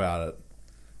think about.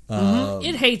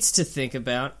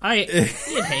 It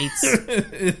hates.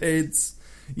 It hates.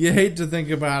 You hate to think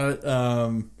about it.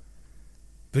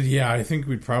 But yeah, I think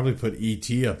we'd probably put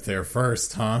E.T. up there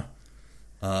first, huh?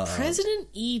 President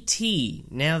E.T.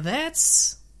 Now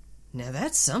that's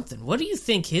something. What do you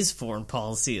think his foreign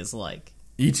policy is like?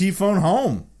 E.T. phone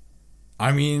home.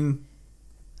 I mean,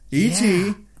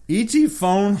 E.T.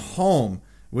 phone home,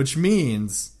 which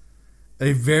means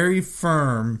a very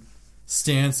firm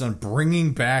stance on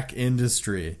bringing back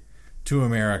industry to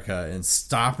America and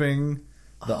stopping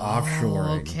the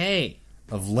offshoring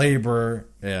of labor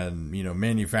and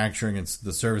manufacturing and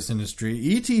the service industry.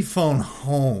 E.T. phone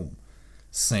home,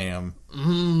 Sam.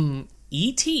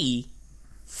 E.T.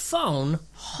 phone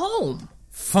home.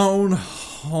 Phone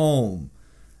home.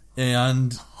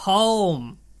 And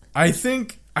home. I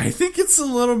think it's a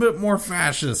little bit more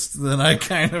fascist than I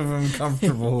kind of am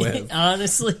comfortable with.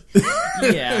 Honestly,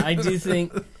 yeah, I do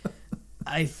think.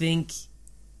 I think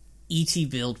E.T.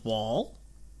 build wall.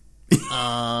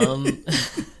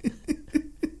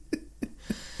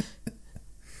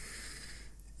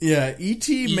 Yeah,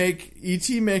 E.T.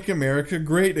 make America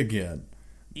great again.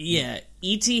 Yeah,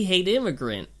 E.T. hate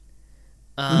immigrant.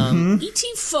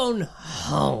 E.T. phone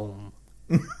home.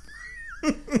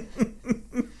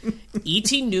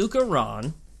 E.T. nuke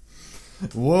Iran.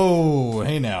 Whoa,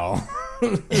 hey now.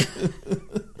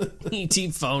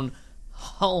 E.T. phone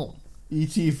home.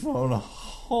 E.T. phone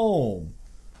home.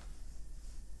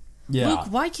 Yeah.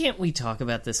 Luke, why can't we talk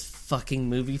about this fucking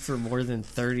movie for more than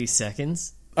 30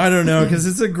 seconds? I don't know, because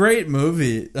it's a great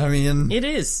movie. I mean... It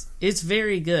is. It's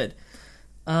very good.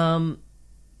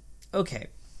 Okay.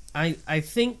 I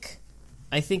think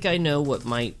I know what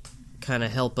might kind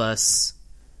of help us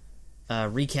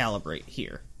recalibrate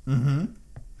here. And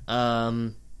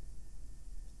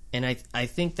I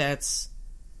think that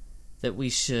we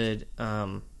should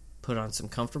put on some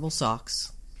comfortable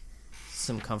socks,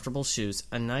 some comfortable shoes,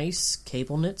 a nice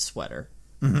cable knit sweater,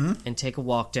 and take a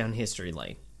walk down history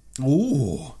lane.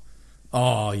 Ooh.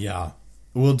 Oh, yeah.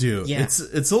 We'll do. Yeah.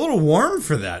 It's a little warm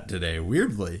for that today,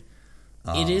 weirdly.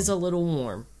 It is a little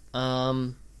warm.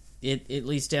 At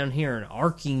least down here in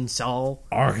Arkansas.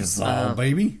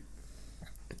 Baby.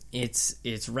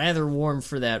 It's rather warm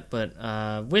for that, but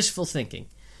wishful thinking.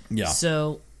 Yeah.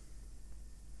 So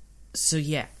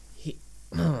yeah.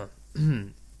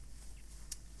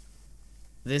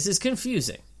 This is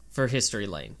confusing for History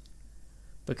Lane.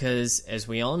 Because, as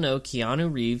we all know,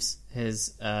 Keanu Reeves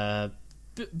has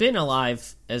been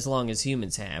alive as long as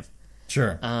humans have.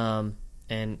 Sure. And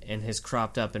has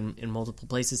cropped up in multiple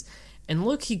places. And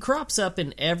look, he crops up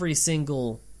in every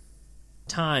single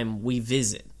time we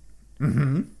visit.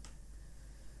 The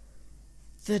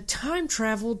time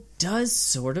travel does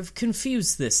sort of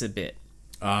confuse this a bit.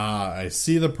 I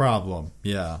see the problem.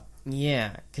 Yeah.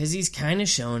 Yeah, because he's kind of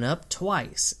shown up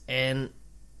twice. And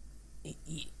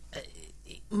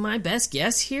my best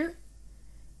guess here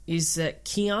is that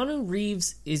Keanu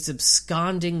Reeves is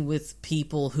absconding with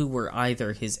people who were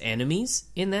either his enemies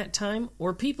in that time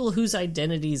or people whose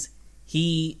identities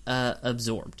he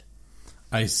absorbed.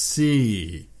 I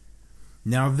see.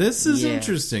 Now this is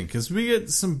interesting because we get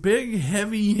some big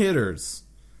heavy hitters.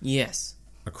 Yes.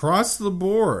 Across the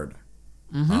board.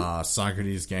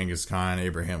 Socrates, Genghis Khan,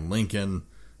 Abraham Lincoln.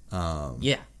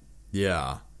 Yeah.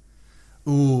 Yeah.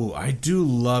 Ooh, I do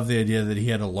love the idea that he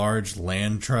had a large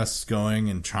land trust going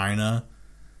in China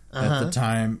at the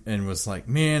time and was like,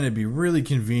 man, it'd be really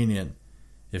convenient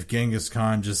if Genghis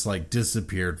Khan just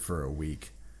disappeared for a week.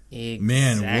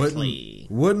 Exactly.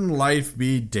 Man, wouldn't life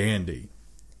be dandy?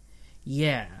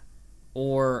 Yeah.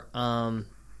 Or,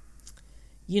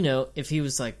 if he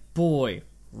was like, boy,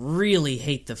 really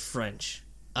hate the French.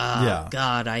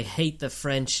 God, I hate the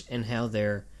French and how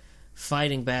they're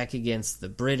fighting back against the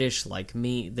British like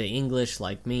me, the English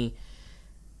like me.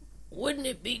 Wouldn't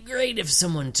it be great if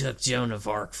someone took Joan of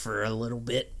Arc for a little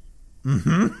bit?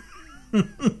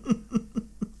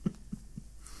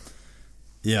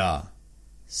 Yeah.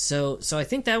 So I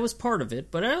think that was part of it,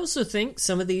 but I also think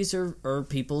some of these are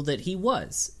people that he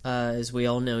was. As we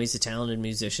all know, he's a talented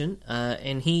musician,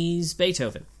 and he's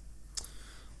Beethoven.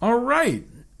 All right.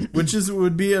 Which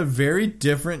would be a very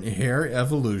different hair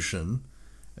evolution,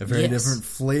 a very different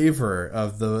flavor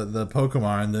of the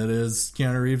Pokemon that is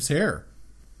Keanu Reeves' hair.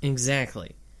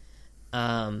 Exactly.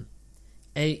 Here's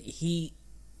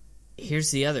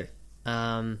the other.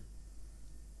 Keanu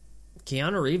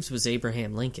Reeves was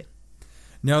Abraham Lincoln.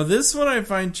 Now, this one I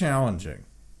find challenging.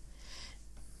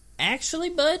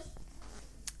 Actually, bud,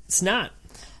 it's not.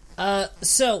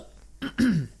 So,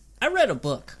 I read a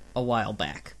book a while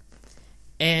back,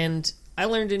 and I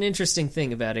learned an interesting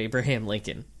thing about Abraham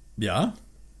Lincoln. Yeah?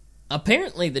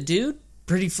 Apparently, the dude,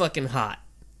 pretty fucking hot.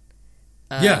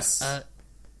 Yes.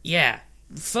 Yeah,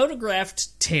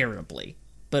 photographed terribly.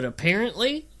 But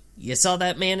apparently, you saw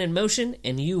that man in motion,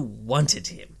 and you wanted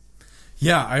him.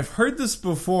 Yeah, I've heard this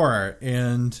before,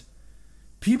 and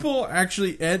people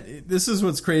actually, this is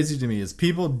what's crazy to me, is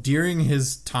people during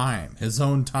his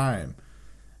own time,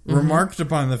 remarked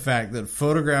upon the fact that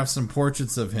photographs and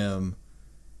portraits of him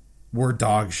were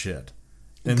dog shit.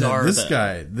 And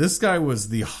that this guy was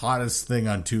the hottest thing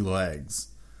on two legs.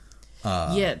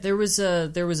 Yeah, there was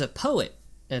a poet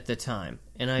at the time,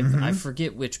 and I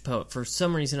forget which poet. For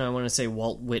some reason, I want to say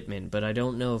Walt Whitman, but I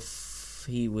don't know if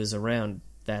he was around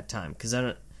that time, because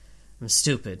I'm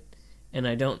stupid, and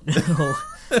I don't know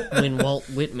when Walt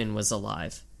Whitman was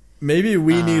alive. Maybe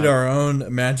we need our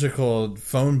own magical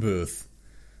phone booth.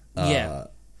 Yeah.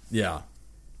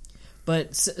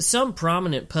 But some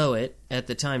prominent poet at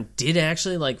the time did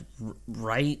actually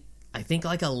write, I think,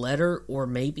 a letter or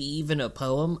maybe even a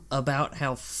poem about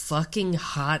how fucking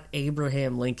hot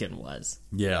Abraham Lincoln was.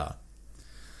 Yeah.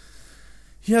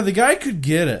 Yeah, the guy could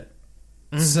get it.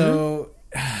 Mm-hmm. So,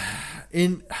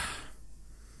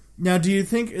 now, do you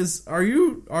think are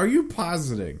you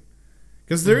positing?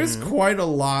 Because there is quite a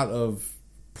lot of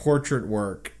portrait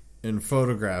work and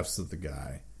photographs of the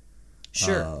guy.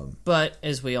 Sure, but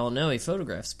as we all know, he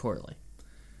photographs poorly.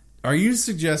 Are you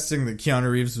suggesting that Keanu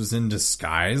Reeves was in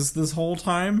disguise this whole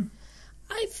time?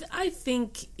 I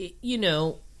think,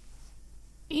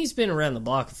 he's been around the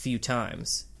block a few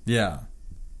times. Yeah.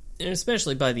 And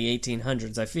especially by the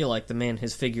 1800s, I feel like the man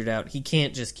has figured out he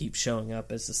can't just keep showing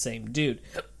up as the same dude.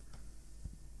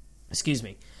 Excuse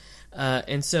me.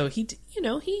 And so he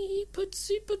puts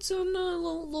on a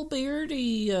little beard.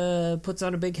 He puts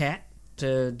on a big hat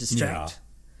to distract.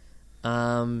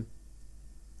 Yeah.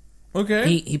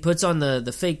 Okay. He puts on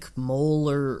the fake mole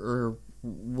or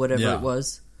whatever it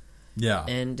was. Yeah.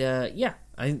 And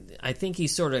I think he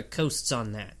sort of coasts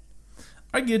on that.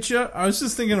 I get you. I was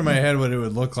just thinking in my head what it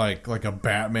would look like a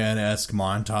Batman-esque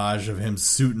montage of him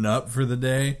suiting up for the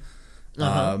day.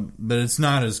 But it's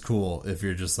not as cool if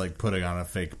you're just putting on a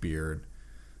fake beard.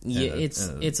 Yeah, it's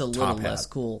a little less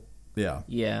cool. Yeah.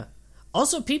 Yeah.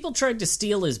 Also, people tried to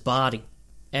steal his body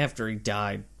after he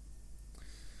died.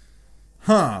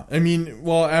 Huh. I mean,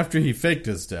 well, after he faked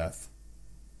his death.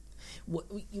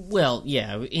 Well,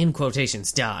 yeah, in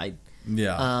quotations, died.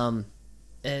 Yeah.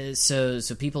 So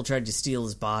people tried to steal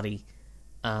his body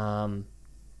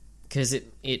because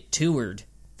it toured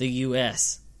the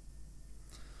U.S.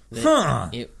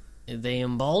 They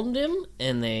embalmed him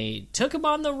and they took him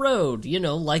on the road,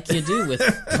 like you do with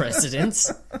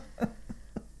presidents.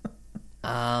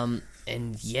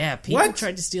 And yeah, people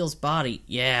tried to steal his body.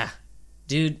 Yeah.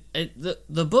 Dude,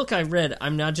 the book I read,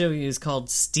 I'm not joking, is called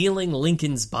Stealing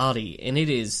Lincoln's Body, and it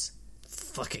is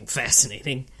fucking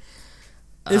fascinating.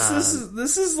 Is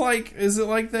it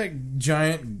like that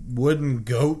giant wooden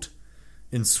goat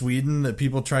in Sweden that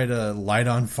people try to light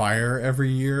on fire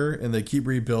every year, and they keep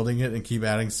rebuilding it and keep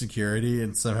adding security,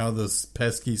 and somehow those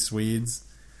pesky Swedes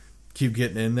keep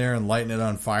getting in there and lighting it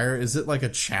on fire? Is it like a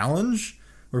challenge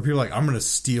where people are like, I'm going to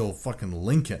steal fucking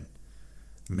Lincoln,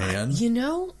 man?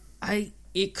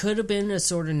 It could have been a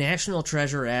sort of National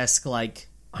Treasure-esque,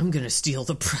 I'm going to steal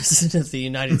the President of the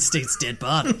United States' dead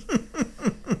body.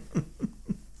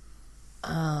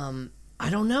 I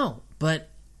don't know,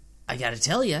 but I gotta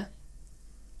tell you,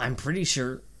 I'm pretty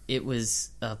sure it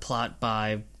was a plot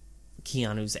by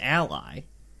Keanu's ally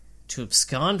to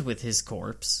abscond with his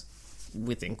corpse,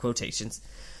 within quotations,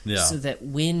 so that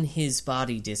when his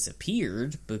body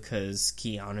disappeared, because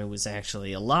Keanu was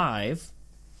actually alive,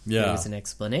 there was an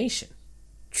explanation.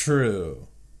 True.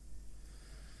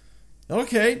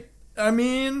 Okay, I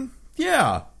mean,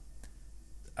 yeah.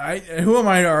 Who am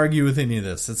I to argue with any of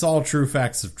this? It's all true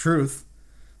facts of truth.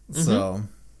 So,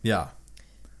 yeah.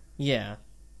 Yeah.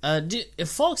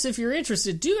 Folks, if you're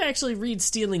interested, do actually read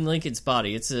Stealing Lincoln's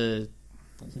Body. It's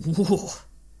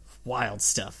wild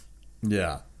stuff.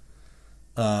 Yeah.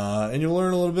 And you'll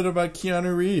learn a little bit about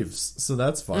Keanu Reeves, so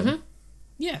that's fun. Mm-hmm.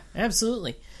 Yeah,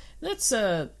 absolutely. That's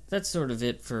sort of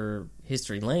it for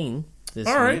History Lane this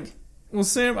week. All right. Well,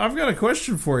 Sam, I've got a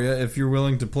question for you if you're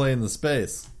willing to play in the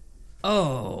space.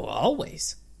 Oh,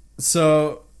 always.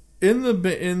 So, in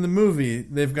the movie,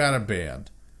 they've got a band.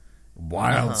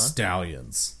 Wild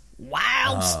Stallions.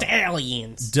 Wild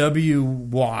Stallions.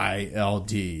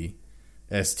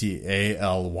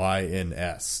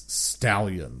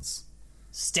 WYLDSTALYNS.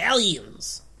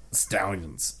 Stallions.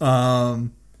 Stallions.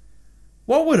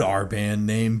 What would our band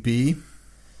name be?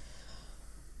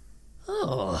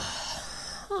 Our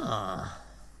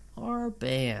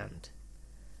band.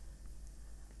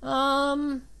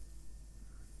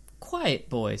 Quiet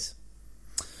Boys.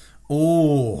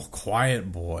 Oh,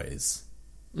 Quiet Boys.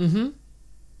 Mm-hmm.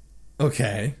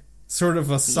 Okay. Sort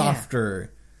of a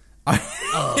softer...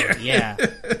 Yeah.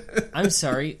 I'm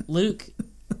sorry. Luke,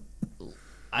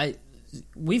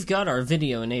 we've got our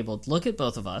video enabled. Look at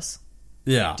both of us.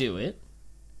 Yeah. Do it.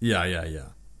 Yeah.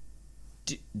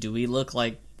 Do we look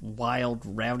like wild,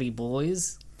 rowdy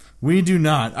boys? We do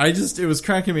not. It was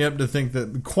cracking me up to think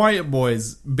that Quiet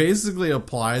Boys basically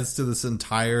applies to this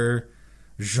entire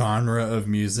genre of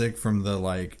music from the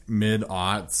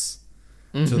mid-aughts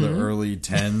to the early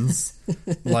 10s.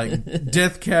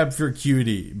 Death Cab for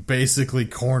Cutie basically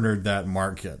cornered that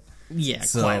market. Yeah,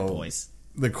 Quiet Boys.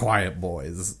 The Quiet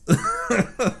Boys.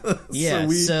 Yeah,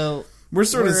 we're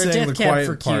sort of saying Death the Cab quiet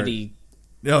for part. Cutie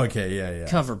Okay, yeah.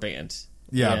 cover band.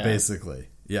 Yeah, basically.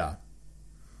 Yeah.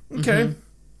 Okay.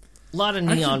 A lot of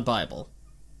Neon Bible.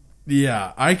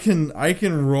 Yeah, I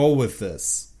can roll with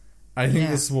this. I think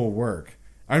this will work.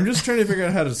 I'm just trying to figure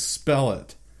out how to spell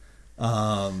it. KYIT.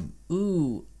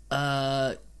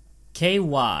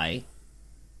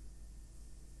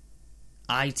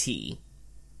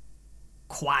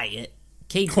 Quiet.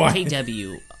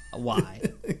 KWY.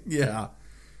 Yeah.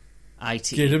 IT.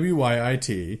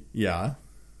 KWYIT. Yeah.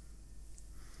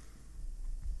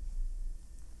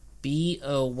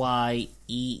 BOYEEZ.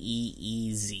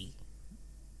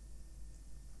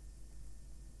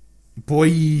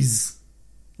 Boys.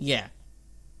 Yeah.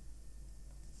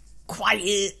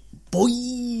 Quiet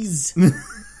Boys.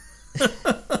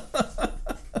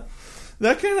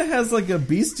 That kind of has a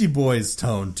Beastie Boys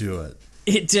tone to it.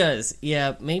 It does.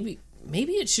 Yeah, maybe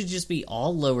it should just be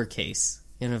all lowercase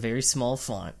in a very small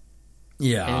font.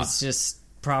 Yeah. And it's just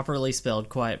properly spelled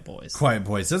Quiet Boys. Quiet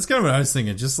Boys. That's kind of what I was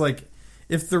thinking. Just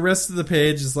if the rest of the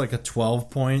page is a 12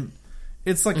 point,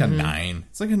 it's a 9.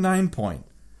 It's a 9 point.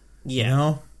 Yeah. You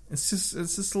know? It's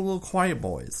just a little Quiet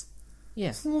Boys.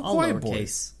 Yeah. Little All Quiet lowercase.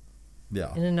 Boys.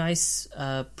 Yeah. In a nice,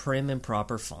 prim and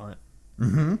proper font.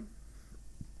 Mm-hmm.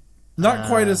 Not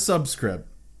quite a subscript,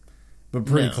 but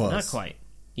pretty close. Not quite.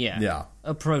 Yeah. Yeah.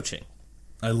 Approaching.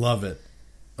 I love it.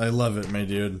 I love it, my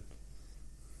dude.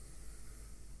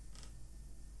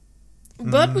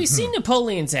 But we see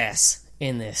Napoleon's ass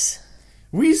in this.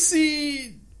 We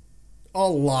see a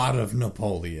lot of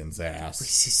Napoleon's We ass.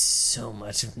 see so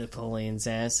much of Napoleon's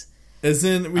ass. As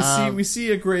in, we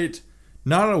see a great,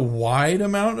 not a wide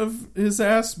amount of his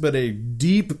ass, but a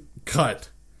deep cut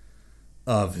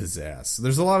of his ass.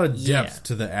 There's a lot of depth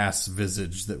to the ass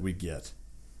visage that we get.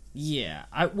 Yeah.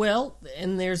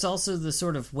 And there's also the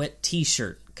sort of wet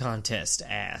t-shirt contest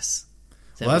ass.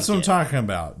 That's what I'm talking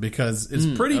about, because it's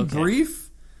pretty brief,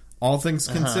 all things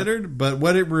considered, but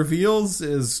what it reveals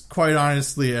is quite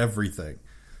honestly everything.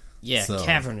 Yeah,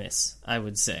 cavernous, I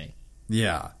would say.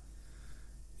 Yeah.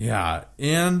 Yeah.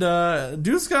 And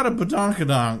dude's got a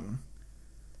badonkadonk.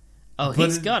 Oh,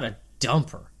 he's got a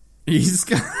dumper. He's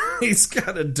got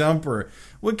a dumper.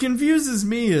 What confuses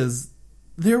me is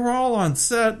they were all on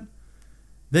set.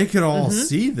 They could all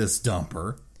see this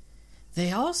dumper.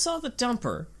 They all saw the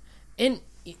dumper. And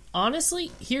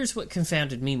honestly, here's what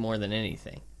confounded me more than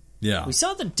anything. Yeah. We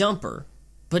saw the dumper,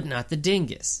 but not the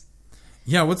dingus.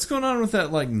 Yeah, what's going on with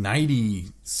that nighty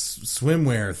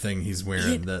swimwear thing he's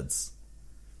wearing? That's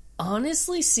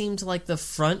honestly seemed like the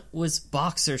front was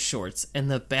boxer shorts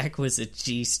and the back was a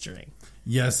G-string.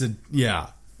 Yes,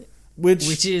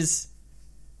 which is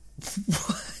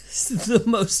the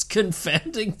most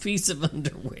confounding piece of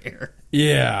underwear.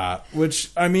 Yeah,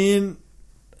 which, I mean,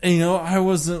 I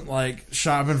wasn't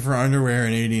shopping for underwear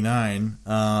in '89,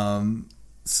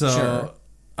 so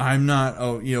I'm not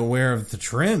aware of the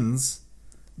trends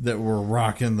that were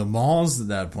rocking the malls at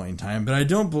that point in time. But I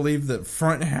don't believe that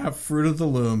front half Fruit of the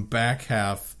Loom, back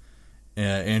half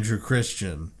Andrew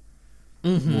Christian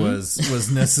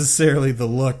was necessarily the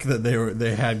look that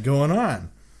they had going on.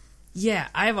 Yeah,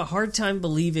 I have a hard time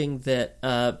believing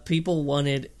that people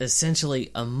wanted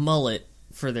essentially a mullet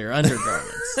for their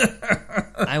undergarments.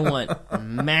 I want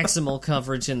maximal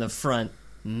coverage in the front,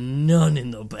 none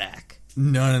in the back.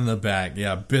 None in the back.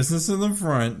 Yeah, business in the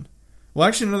front. Well,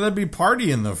 actually, no, that'd be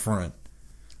party in the front.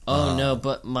 Oh, no,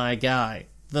 but my guy,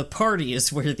 the party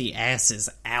is where the ass is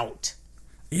out.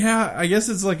 Yeah, I guess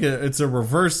it's like it's a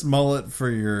reverse mullet for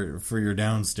your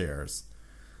downstairs.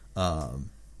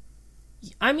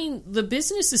 I mean, the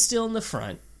business is still in the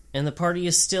front, and the party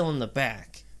is still in the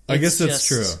back. I guess that's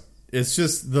true. It's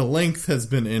just the length has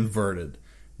been inverted.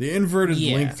 The inverted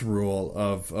length rule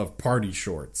of party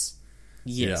shorts.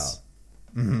 Yes.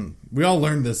 Yeah. Mm-hmm. We all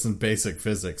learned this in basic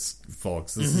physics,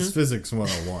 folks. This is Physics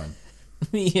 101.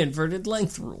 The inverted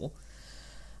length rule.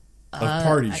 Of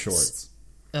party shorts.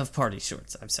 Of party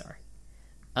shorts, I'm sorry.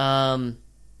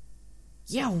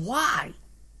 Yeah, why?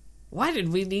 Why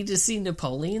did we need to see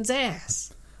Napoleon's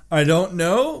ass? I don't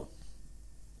know.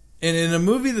 And in a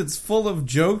movie that's full of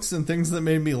jokes and things that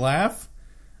made me laugh,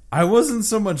 I wasn't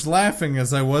so much laughing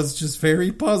as I was just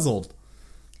very puzzled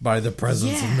by the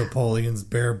presence of Napoleon's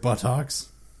bare buttocks.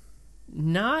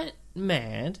 Not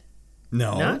mad.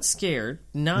 No. Not scared.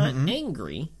 Not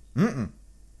angry.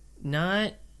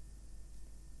 Not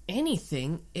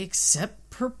anything except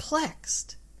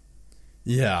perplexed.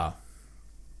 Yeah.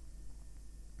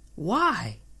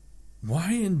 Why?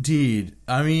 Why indeed?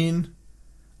 I mean,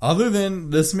 other than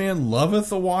this man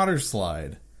loveth a water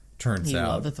slide, turns out.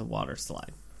 He loveth a water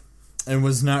slide. And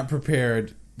was not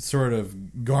prepared, sort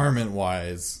of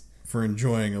garment-wise, for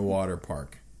enjoying a water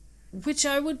park. Which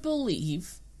I would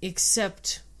believe,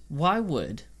 except why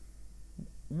would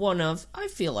one of, I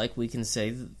feel like we can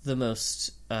say, the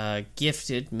most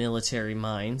gifted military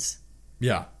minds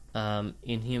in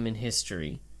human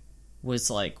history was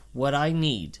like, what I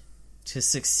need to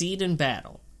succeed in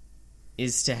battle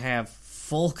is to have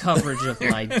full coverage of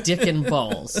my dick and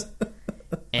balls,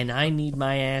 and I need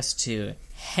my ass to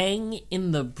hang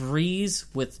in the breeze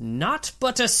with naught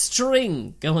but a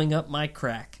string going up my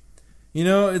crack. You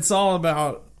know, it's all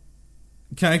about...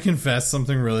 Can I confess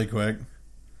something really quick?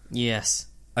 Yes.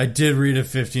 I did read a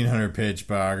 1,500-page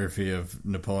biography of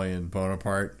Napoleon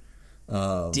Bonaparte.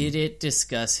 Did it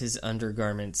discuss his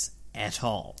undergarments at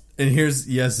all? And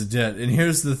yes, it did. And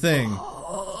here's the thing.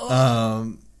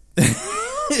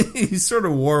 He sort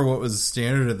of wore what was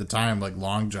standard at the time, like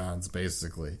long johns,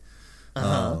 basically.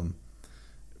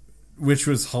 Which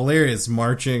was hilarious,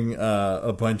 marching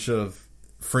a bunch of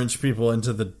French people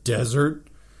into the desert.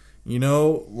 You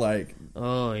know, like...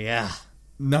 Oh, yeah.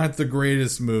 Not the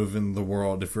greatest move in the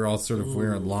world if you're all sort of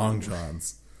wearing long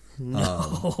johns.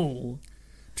 No.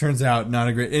 Turns out, not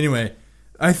a great... Anyway,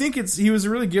 I think he was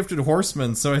a really gifted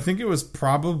horseman, so I think it was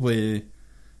probably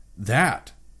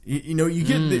that. You know, you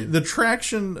get the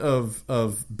traction of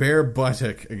bare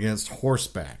buttock against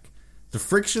horseback. The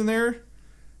friction there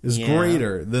is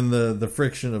greater than the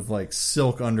friction of, like,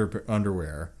 silk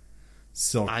underwear.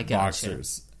 Silk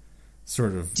boxers.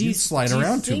 Sort of, you slide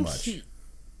around too much.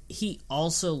 He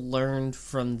also learned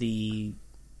from the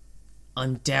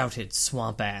undoubted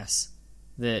swamp ass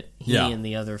that he and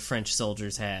the other French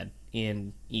soldiers had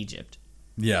in Egypt.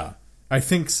 Yeah, I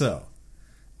think so.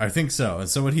 And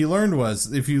so what he learned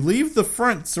was, if you leave the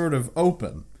front sort of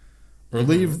open, or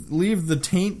leave the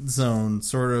taint zone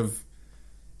sort of,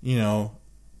 you know,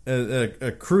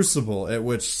 a crucible at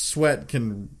which sweat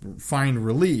can find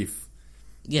relief,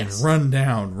 and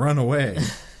run away.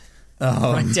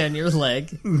 Right down your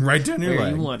leg. Right down your leg. Where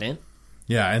you want it.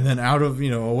 Yeah, and then out of,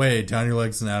 away, down your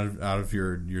legs and out of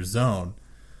your zone.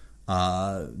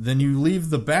 Then you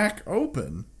leave the back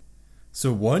open.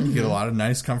 So one, you get a lot of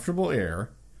nice, comfortable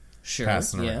air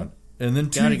passing around. And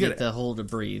then two, you get the hole to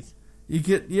breathe. You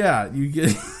get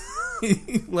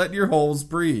let your holes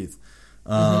breathe.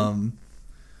 And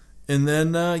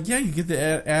then, you get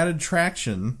the added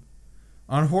traction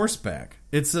on horseback.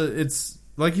 It's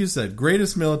like you said,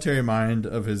 greatest military mind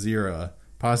of his era,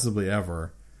 possibly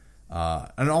ever,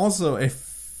 and also a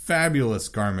fabulous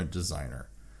garment designer.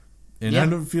 And I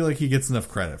don't feel like he gets enough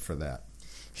credit for that.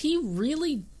 He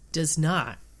really does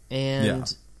not.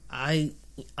 And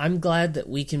I'm glad that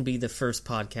we can be the first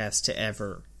podcast to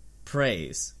ever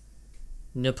praise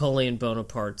Napoleon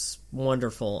Bonaparte's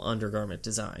wonderful undergarment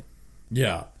design.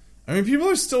 Yeah. I mean, people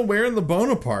are still wearing the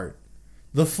Bonaparte.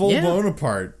 The full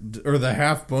Bonaparte, or the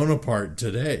half Bonaparte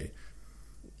today.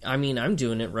 I mean, I'm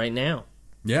doing it right now.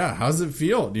 Yeah, how's it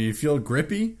feel? Do you feel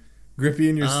grippy? Grippy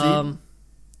in your seat?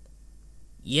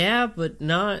 Yeah, but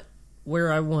not where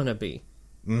I want to be.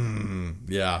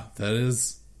 Yeah, that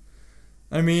is...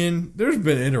 I mean, there's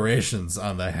been iterations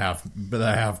on the half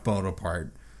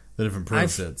Bonaparte that have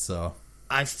improved it, so...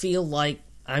 I feel like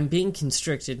I'm being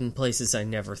constricted in places I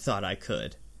never thought I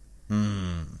could.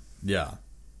 Yeah.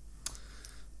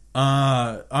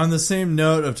 On the same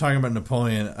note of talking about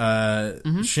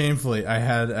Napoleon, shamefully, I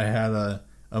had a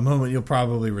moment you'll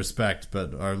probably respect,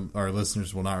 but our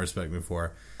listeners will not respect me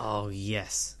for. Oh,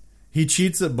 yes. He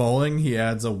cheats at bowling. He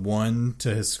adds a 1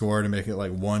 to his score to make it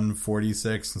like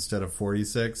 146 instead of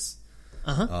 46.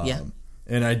 Yeah.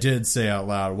 And I did say out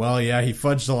loud, well, yeah, he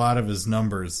fudged a lot of his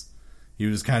numbers. He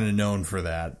was kind of known for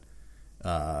that.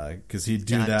 Because he'd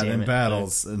do that in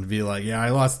battles and be like, yeah, I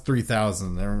lost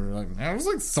 3,000. They were like, that was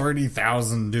like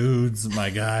 30,000 dudes, my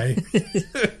guy.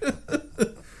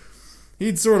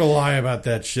 He'd sort of lie about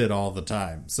that shit all the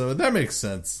time. So that makes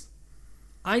sense.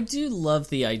 I do love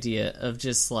the idea of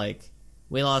just like,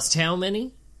 we lost how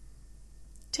many?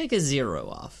 Take a 0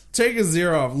 off. Take a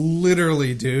 0 off.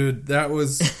 Literally, dude. That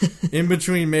was in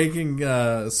between making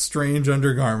strange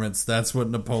undergarments. That's what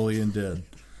Napoleon did.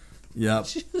 Yep.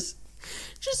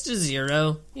 Just a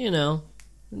 0, no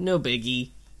biggie.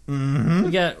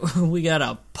 We got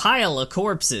a pile of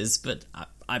corpses, but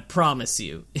I promise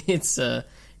you, it's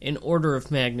an order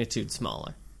of magnitude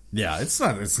smaller. Yeah, it's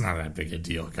not that big a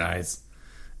deal, guys.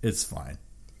 It's fine.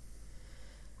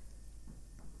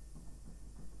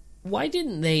 Why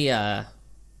didn't they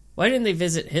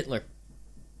visit Hitler?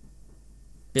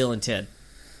 Bill and Ted.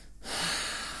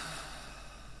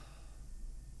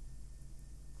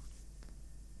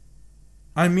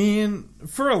 I mean,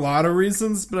 for a lot of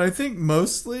reasons, but I think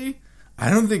mostly, I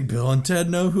don't think Bill and Ted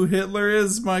know who Hitler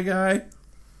is, my guy.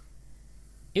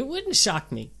 It wouldn't shock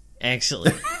me,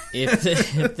 actually,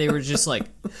 if they were just like,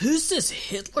 who's this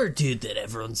Hitler dude that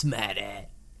everyone's mad at?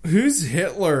 Who's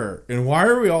Hitler? And why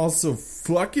are we all so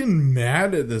fucking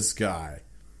mad at this guy?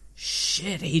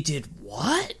 Shit, he did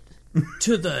what?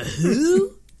 To the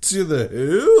who? To the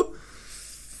who?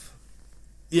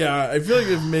 Yeah, I feel like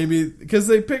if maybe... Because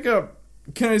they pick up...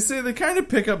 Can I say they kind of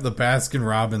pick up the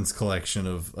Baskin-Robbins collection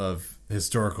of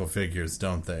historical figures,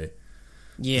 don't they?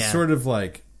 Yeah. Sort of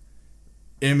like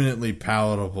eminently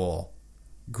palatable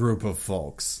group of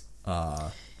folks. Yeah,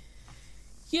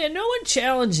 no one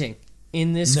challenging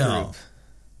in this group.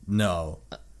 No.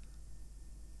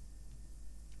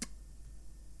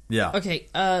 Yeah. Okay,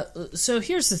 so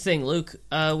here's the thing, Luke.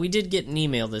 We did get an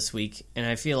email this week, and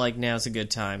I feel like now's a good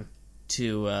time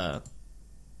to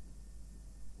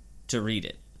read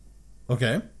it.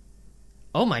 Okay.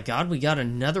 Oh my god, we got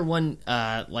another one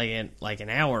like an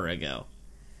hour ago.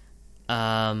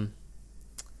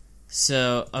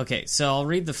 So I'll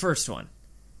read the first one.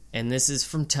 And this is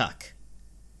from Tuck.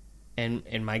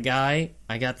 And my guy,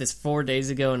 I got this 4 days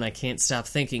ago and I can't stop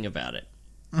thinking about it.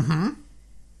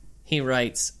 He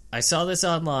writes, I saw this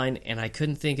online and I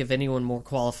couldn't think of anyone more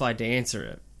qualified to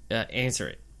answer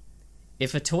it.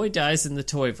 If a toy dies in the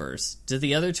Toyverse, do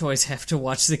the other toys have to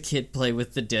watch the kid play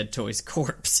with the dead toy's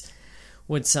corpse?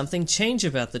 Would something change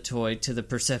about the toy to the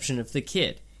perception of the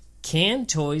kid? Can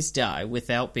toys die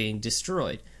without being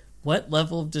destroyed? What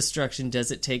level of destruction does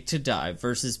it take to die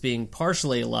versus being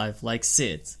partially alive like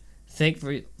Sid's?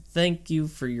 Thank you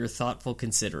for your thoughtful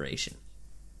consideration.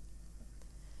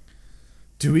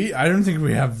 I don't think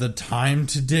we have the time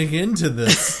to dig into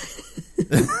this.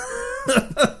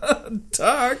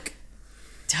 Tuck,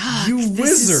 you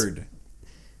wizard.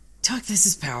 Tuck, this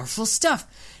is powerful stuff.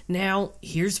 Now,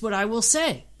 here's what I will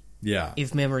say. Yeah.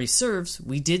 If memory serves,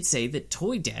 we did say that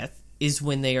toy death is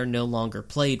when they are no longer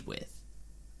played with.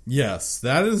 Yes,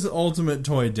 that is ultimate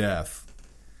toy death.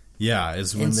 Yeah,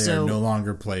 is when they are no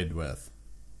longer played with.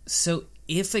 So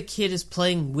if a kid is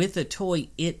playing with a toy,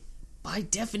 it, by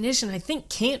definition, I think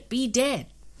can't be dead.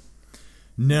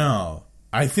 No.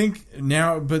 I think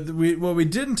now, but what we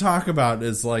didn't talk about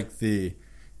is like the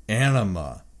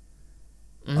anima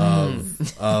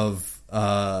of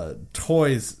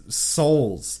toys'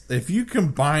 souls. If you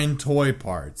combine toy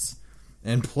parts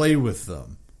and play with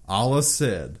them, a la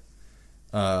Sid,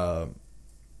 what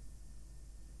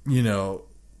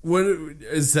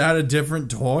is that a different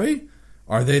toy?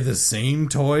 Are they the same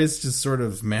toys, just sort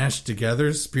of mashed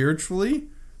together spiritually?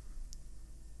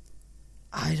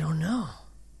 I don't know.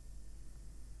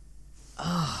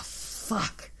 Oh,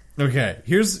 fuck. Okay,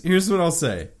 here's what I'll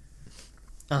say.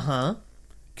 Uh-huh.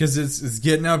 Because it's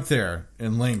getting up there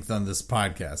in length on this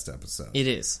podcast episode. It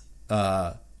is.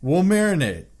 We'll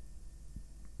marinate.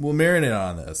 We'll marinate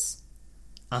on this.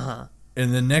 Uh-huh.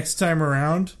 And the next time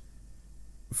around,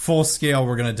 full scale,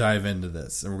 we're going to dive into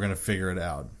this, and we're going to figure it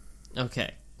out.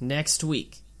 Okay. Next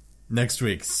week.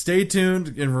 Stay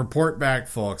tuned and report back,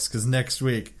 folks, because next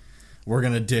week we're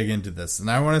going to dig into this. And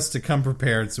I want us to come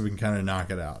prepared so we can kind of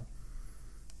knock it out.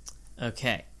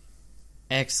 Okay.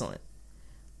 Excellent.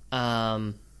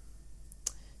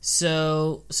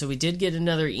 So we did get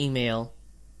another email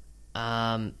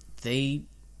I'm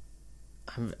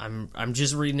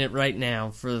just reading it right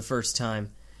now for the first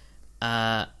time.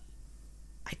 I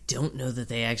don't know that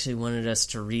they actually wanted us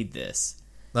to read this.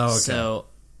 Oh, okay. So,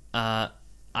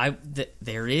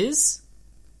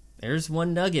 there's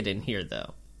one nugget in here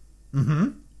though.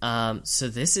 Mm-hmm. So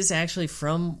this is actually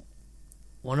from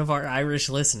one of our Irish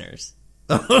listeners.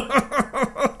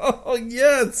 Oh,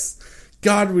 yes!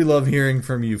 God, we love hearing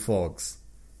from you folks.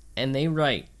 And they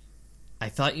write, I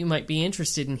thought you might be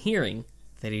interested in hearing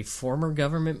that a former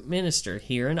government minister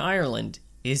here in Ireland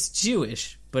is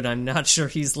Jewish, but I'm not sure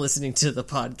he's listening to the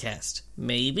podcast.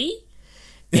 Maybe?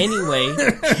 Anyway,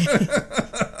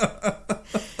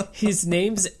 his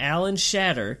name's Alan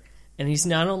Shatter, and he's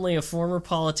not only a former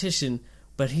politician,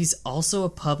 but he's also a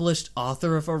published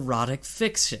author of erotic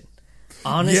fiction.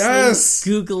 Honestly, yes!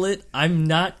 Google it. I'm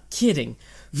not kidding.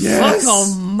 Yes! Fuck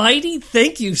almighty,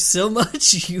 thank you so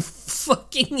much, you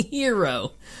fucking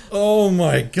hero. Oh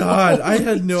my god, I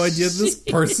had no idea this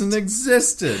person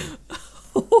existed.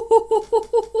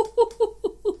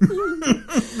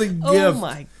 The gift. Oh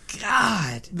my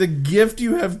god. The gift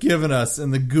you have given us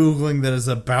and the Googling that is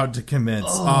about to commence.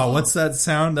 Oh, what's that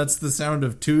sound? That's the sound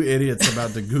of two idiots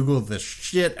about to Google the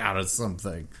shit out of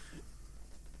something.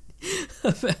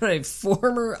 About a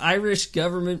former Irish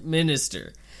government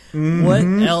minister. Mm-hmm. What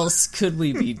else could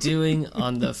we be doing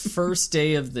on the first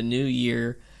day of the new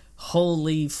year?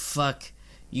 Holy fuck,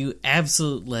 you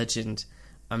absolute legend.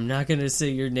 I'm not going to say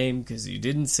your name because you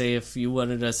didn't say if you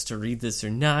wanted us to read this or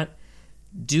not.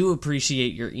 Do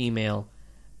appreciate your email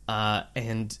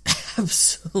and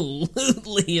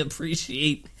absolutely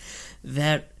appreciate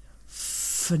that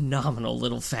phenomenal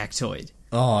little factoid.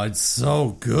 Oh, it's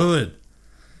so good.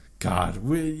 God,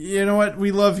 you know what?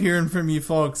 We love hearing from you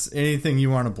folks. Anything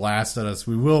you want to blast at us,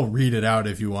 we will read it out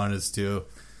if you want us to.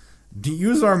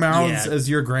 Use our mouths as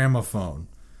your gramophone.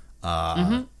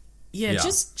 Yeah,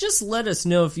 just let us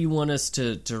know if you want us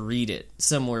to read it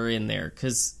somewhere in there,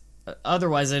 because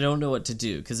otherwise I don't know what to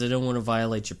do, because I don't want to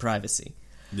violate your privacy.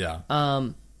 Yeah.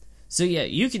 So yeah,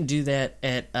 you can do that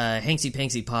at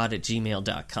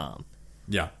hanksypanksypod@gmail.com.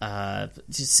 Yeah.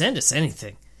 Just send us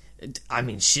anything. I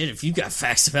mean, shit, if you got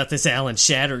facts about this Alan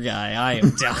Shatter guy, I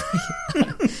am dying.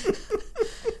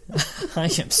 I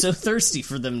am so thirsty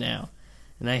for them now.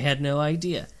 And I had no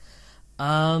idea.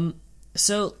 So,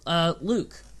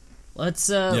 Luke, let's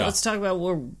talk about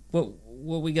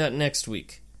what we got next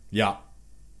week. Yeah.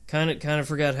 Kind of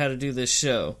forgot how to do this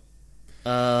show.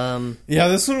 Yeah,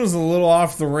 this one was a little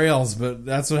off the rails, but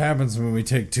that's what happens when we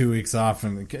take 2 weeks off.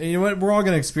 And you know what? We're all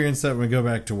going to experience that when we go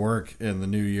back to work in the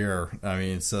new year. I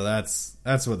mean, so that's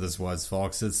what this was,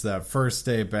 folks. It's that first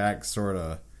day back sort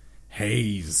of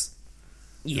haze.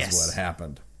 Yes. Is what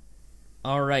happened.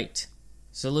 All right.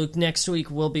 So, Luke, next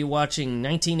week we'll be watching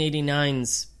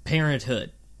 1989's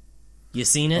Parenthood. You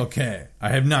seen it? Okay. I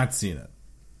have not seen it.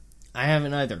 I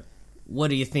haven't either. What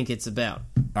do you think it's about?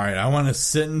 All right, I want a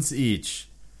sentence each.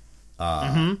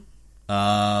 Keanu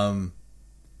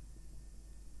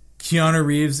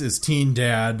Reeves is teen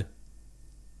dad,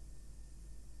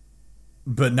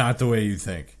 but not the way you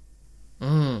think.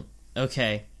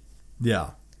 Okay.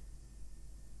 Yeah.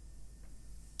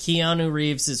 Keanu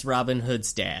Reeves is Robin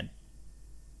Hood's dad.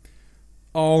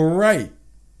 All right.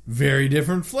 Very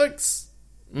different flicks.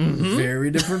 Mm-hmm.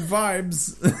 Very different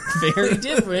vibes. Very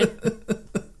different.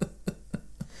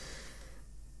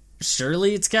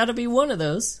 Surely it's got to be one of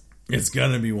those. It's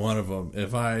going to be one of them.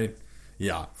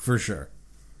 Yeah, for sure.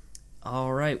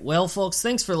 All right. Well, folks,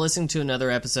 thanks for listening to another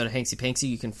episode of Hanksy Panksy.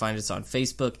 You can find us on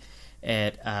Facebook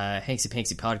at Hanksy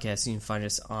Panksy Podcast. You can find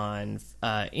us on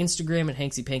Instagram at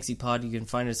Hanksy Panksy Pod. You can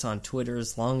find us on Twitter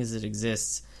as long as it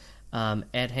exists at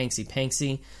Hanksy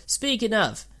Panksy. Speaking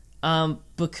of,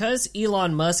 because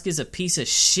Elon Musk is a piece of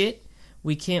shit,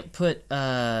 we can't put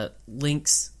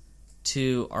links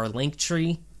to our link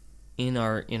tree in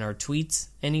our tweets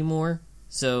anymore.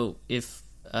 So if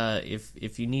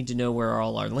you need to know where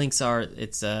all our links are,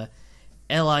 it's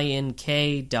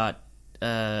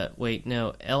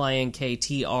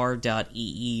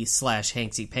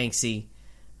linktr.ee/HanksyPanksy,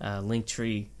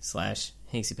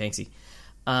 linktree/HanksyPanksy.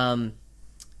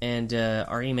 And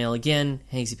our email again,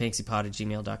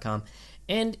 hanksypanksypod@gmail.com.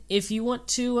 And if you want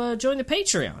to join the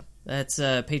Patreon, that's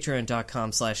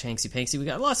patreon.com/hanksypanksy. We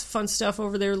got lots of fun stuff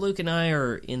over there. Luke and I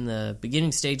are in the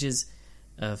beginning stages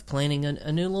of planning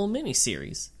a new little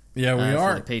mini-series. Yeah, we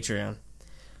are. For the Patreon.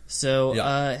 So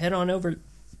head on over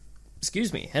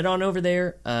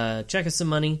there, check us some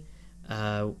money.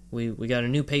 We got a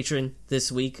new patron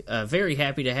this week. Very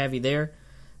happy to have you there.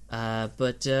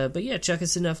 But yeah, chuck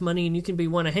us enough money and you can be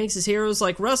one of Hanks' heroes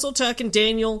like Russell, Tuck, and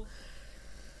Daniel.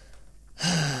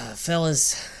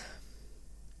 Fellas,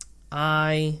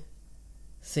 I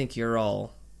think you're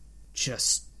all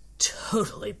just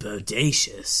totally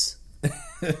bodacious.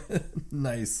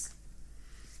 Nice.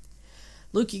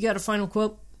 Luke, you got a final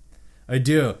quote? I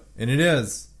do, and it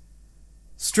is: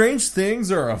 strange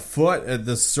things are afoot at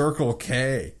the Circle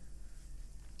K.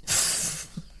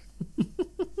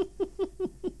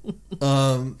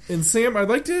 And Sam, I'd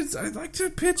like to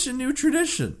pitch a new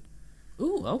tradition.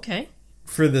 Ooh, okay.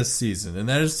 For this season, and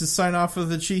that is to sign off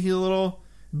with a cheeky little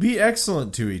 "be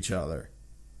excellent to each other."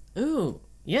 Ooh,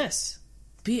 yes.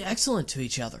 Be excellent to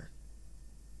each other.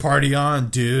 Party on,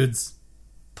 dudes.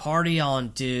 Party on,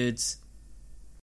 dudes.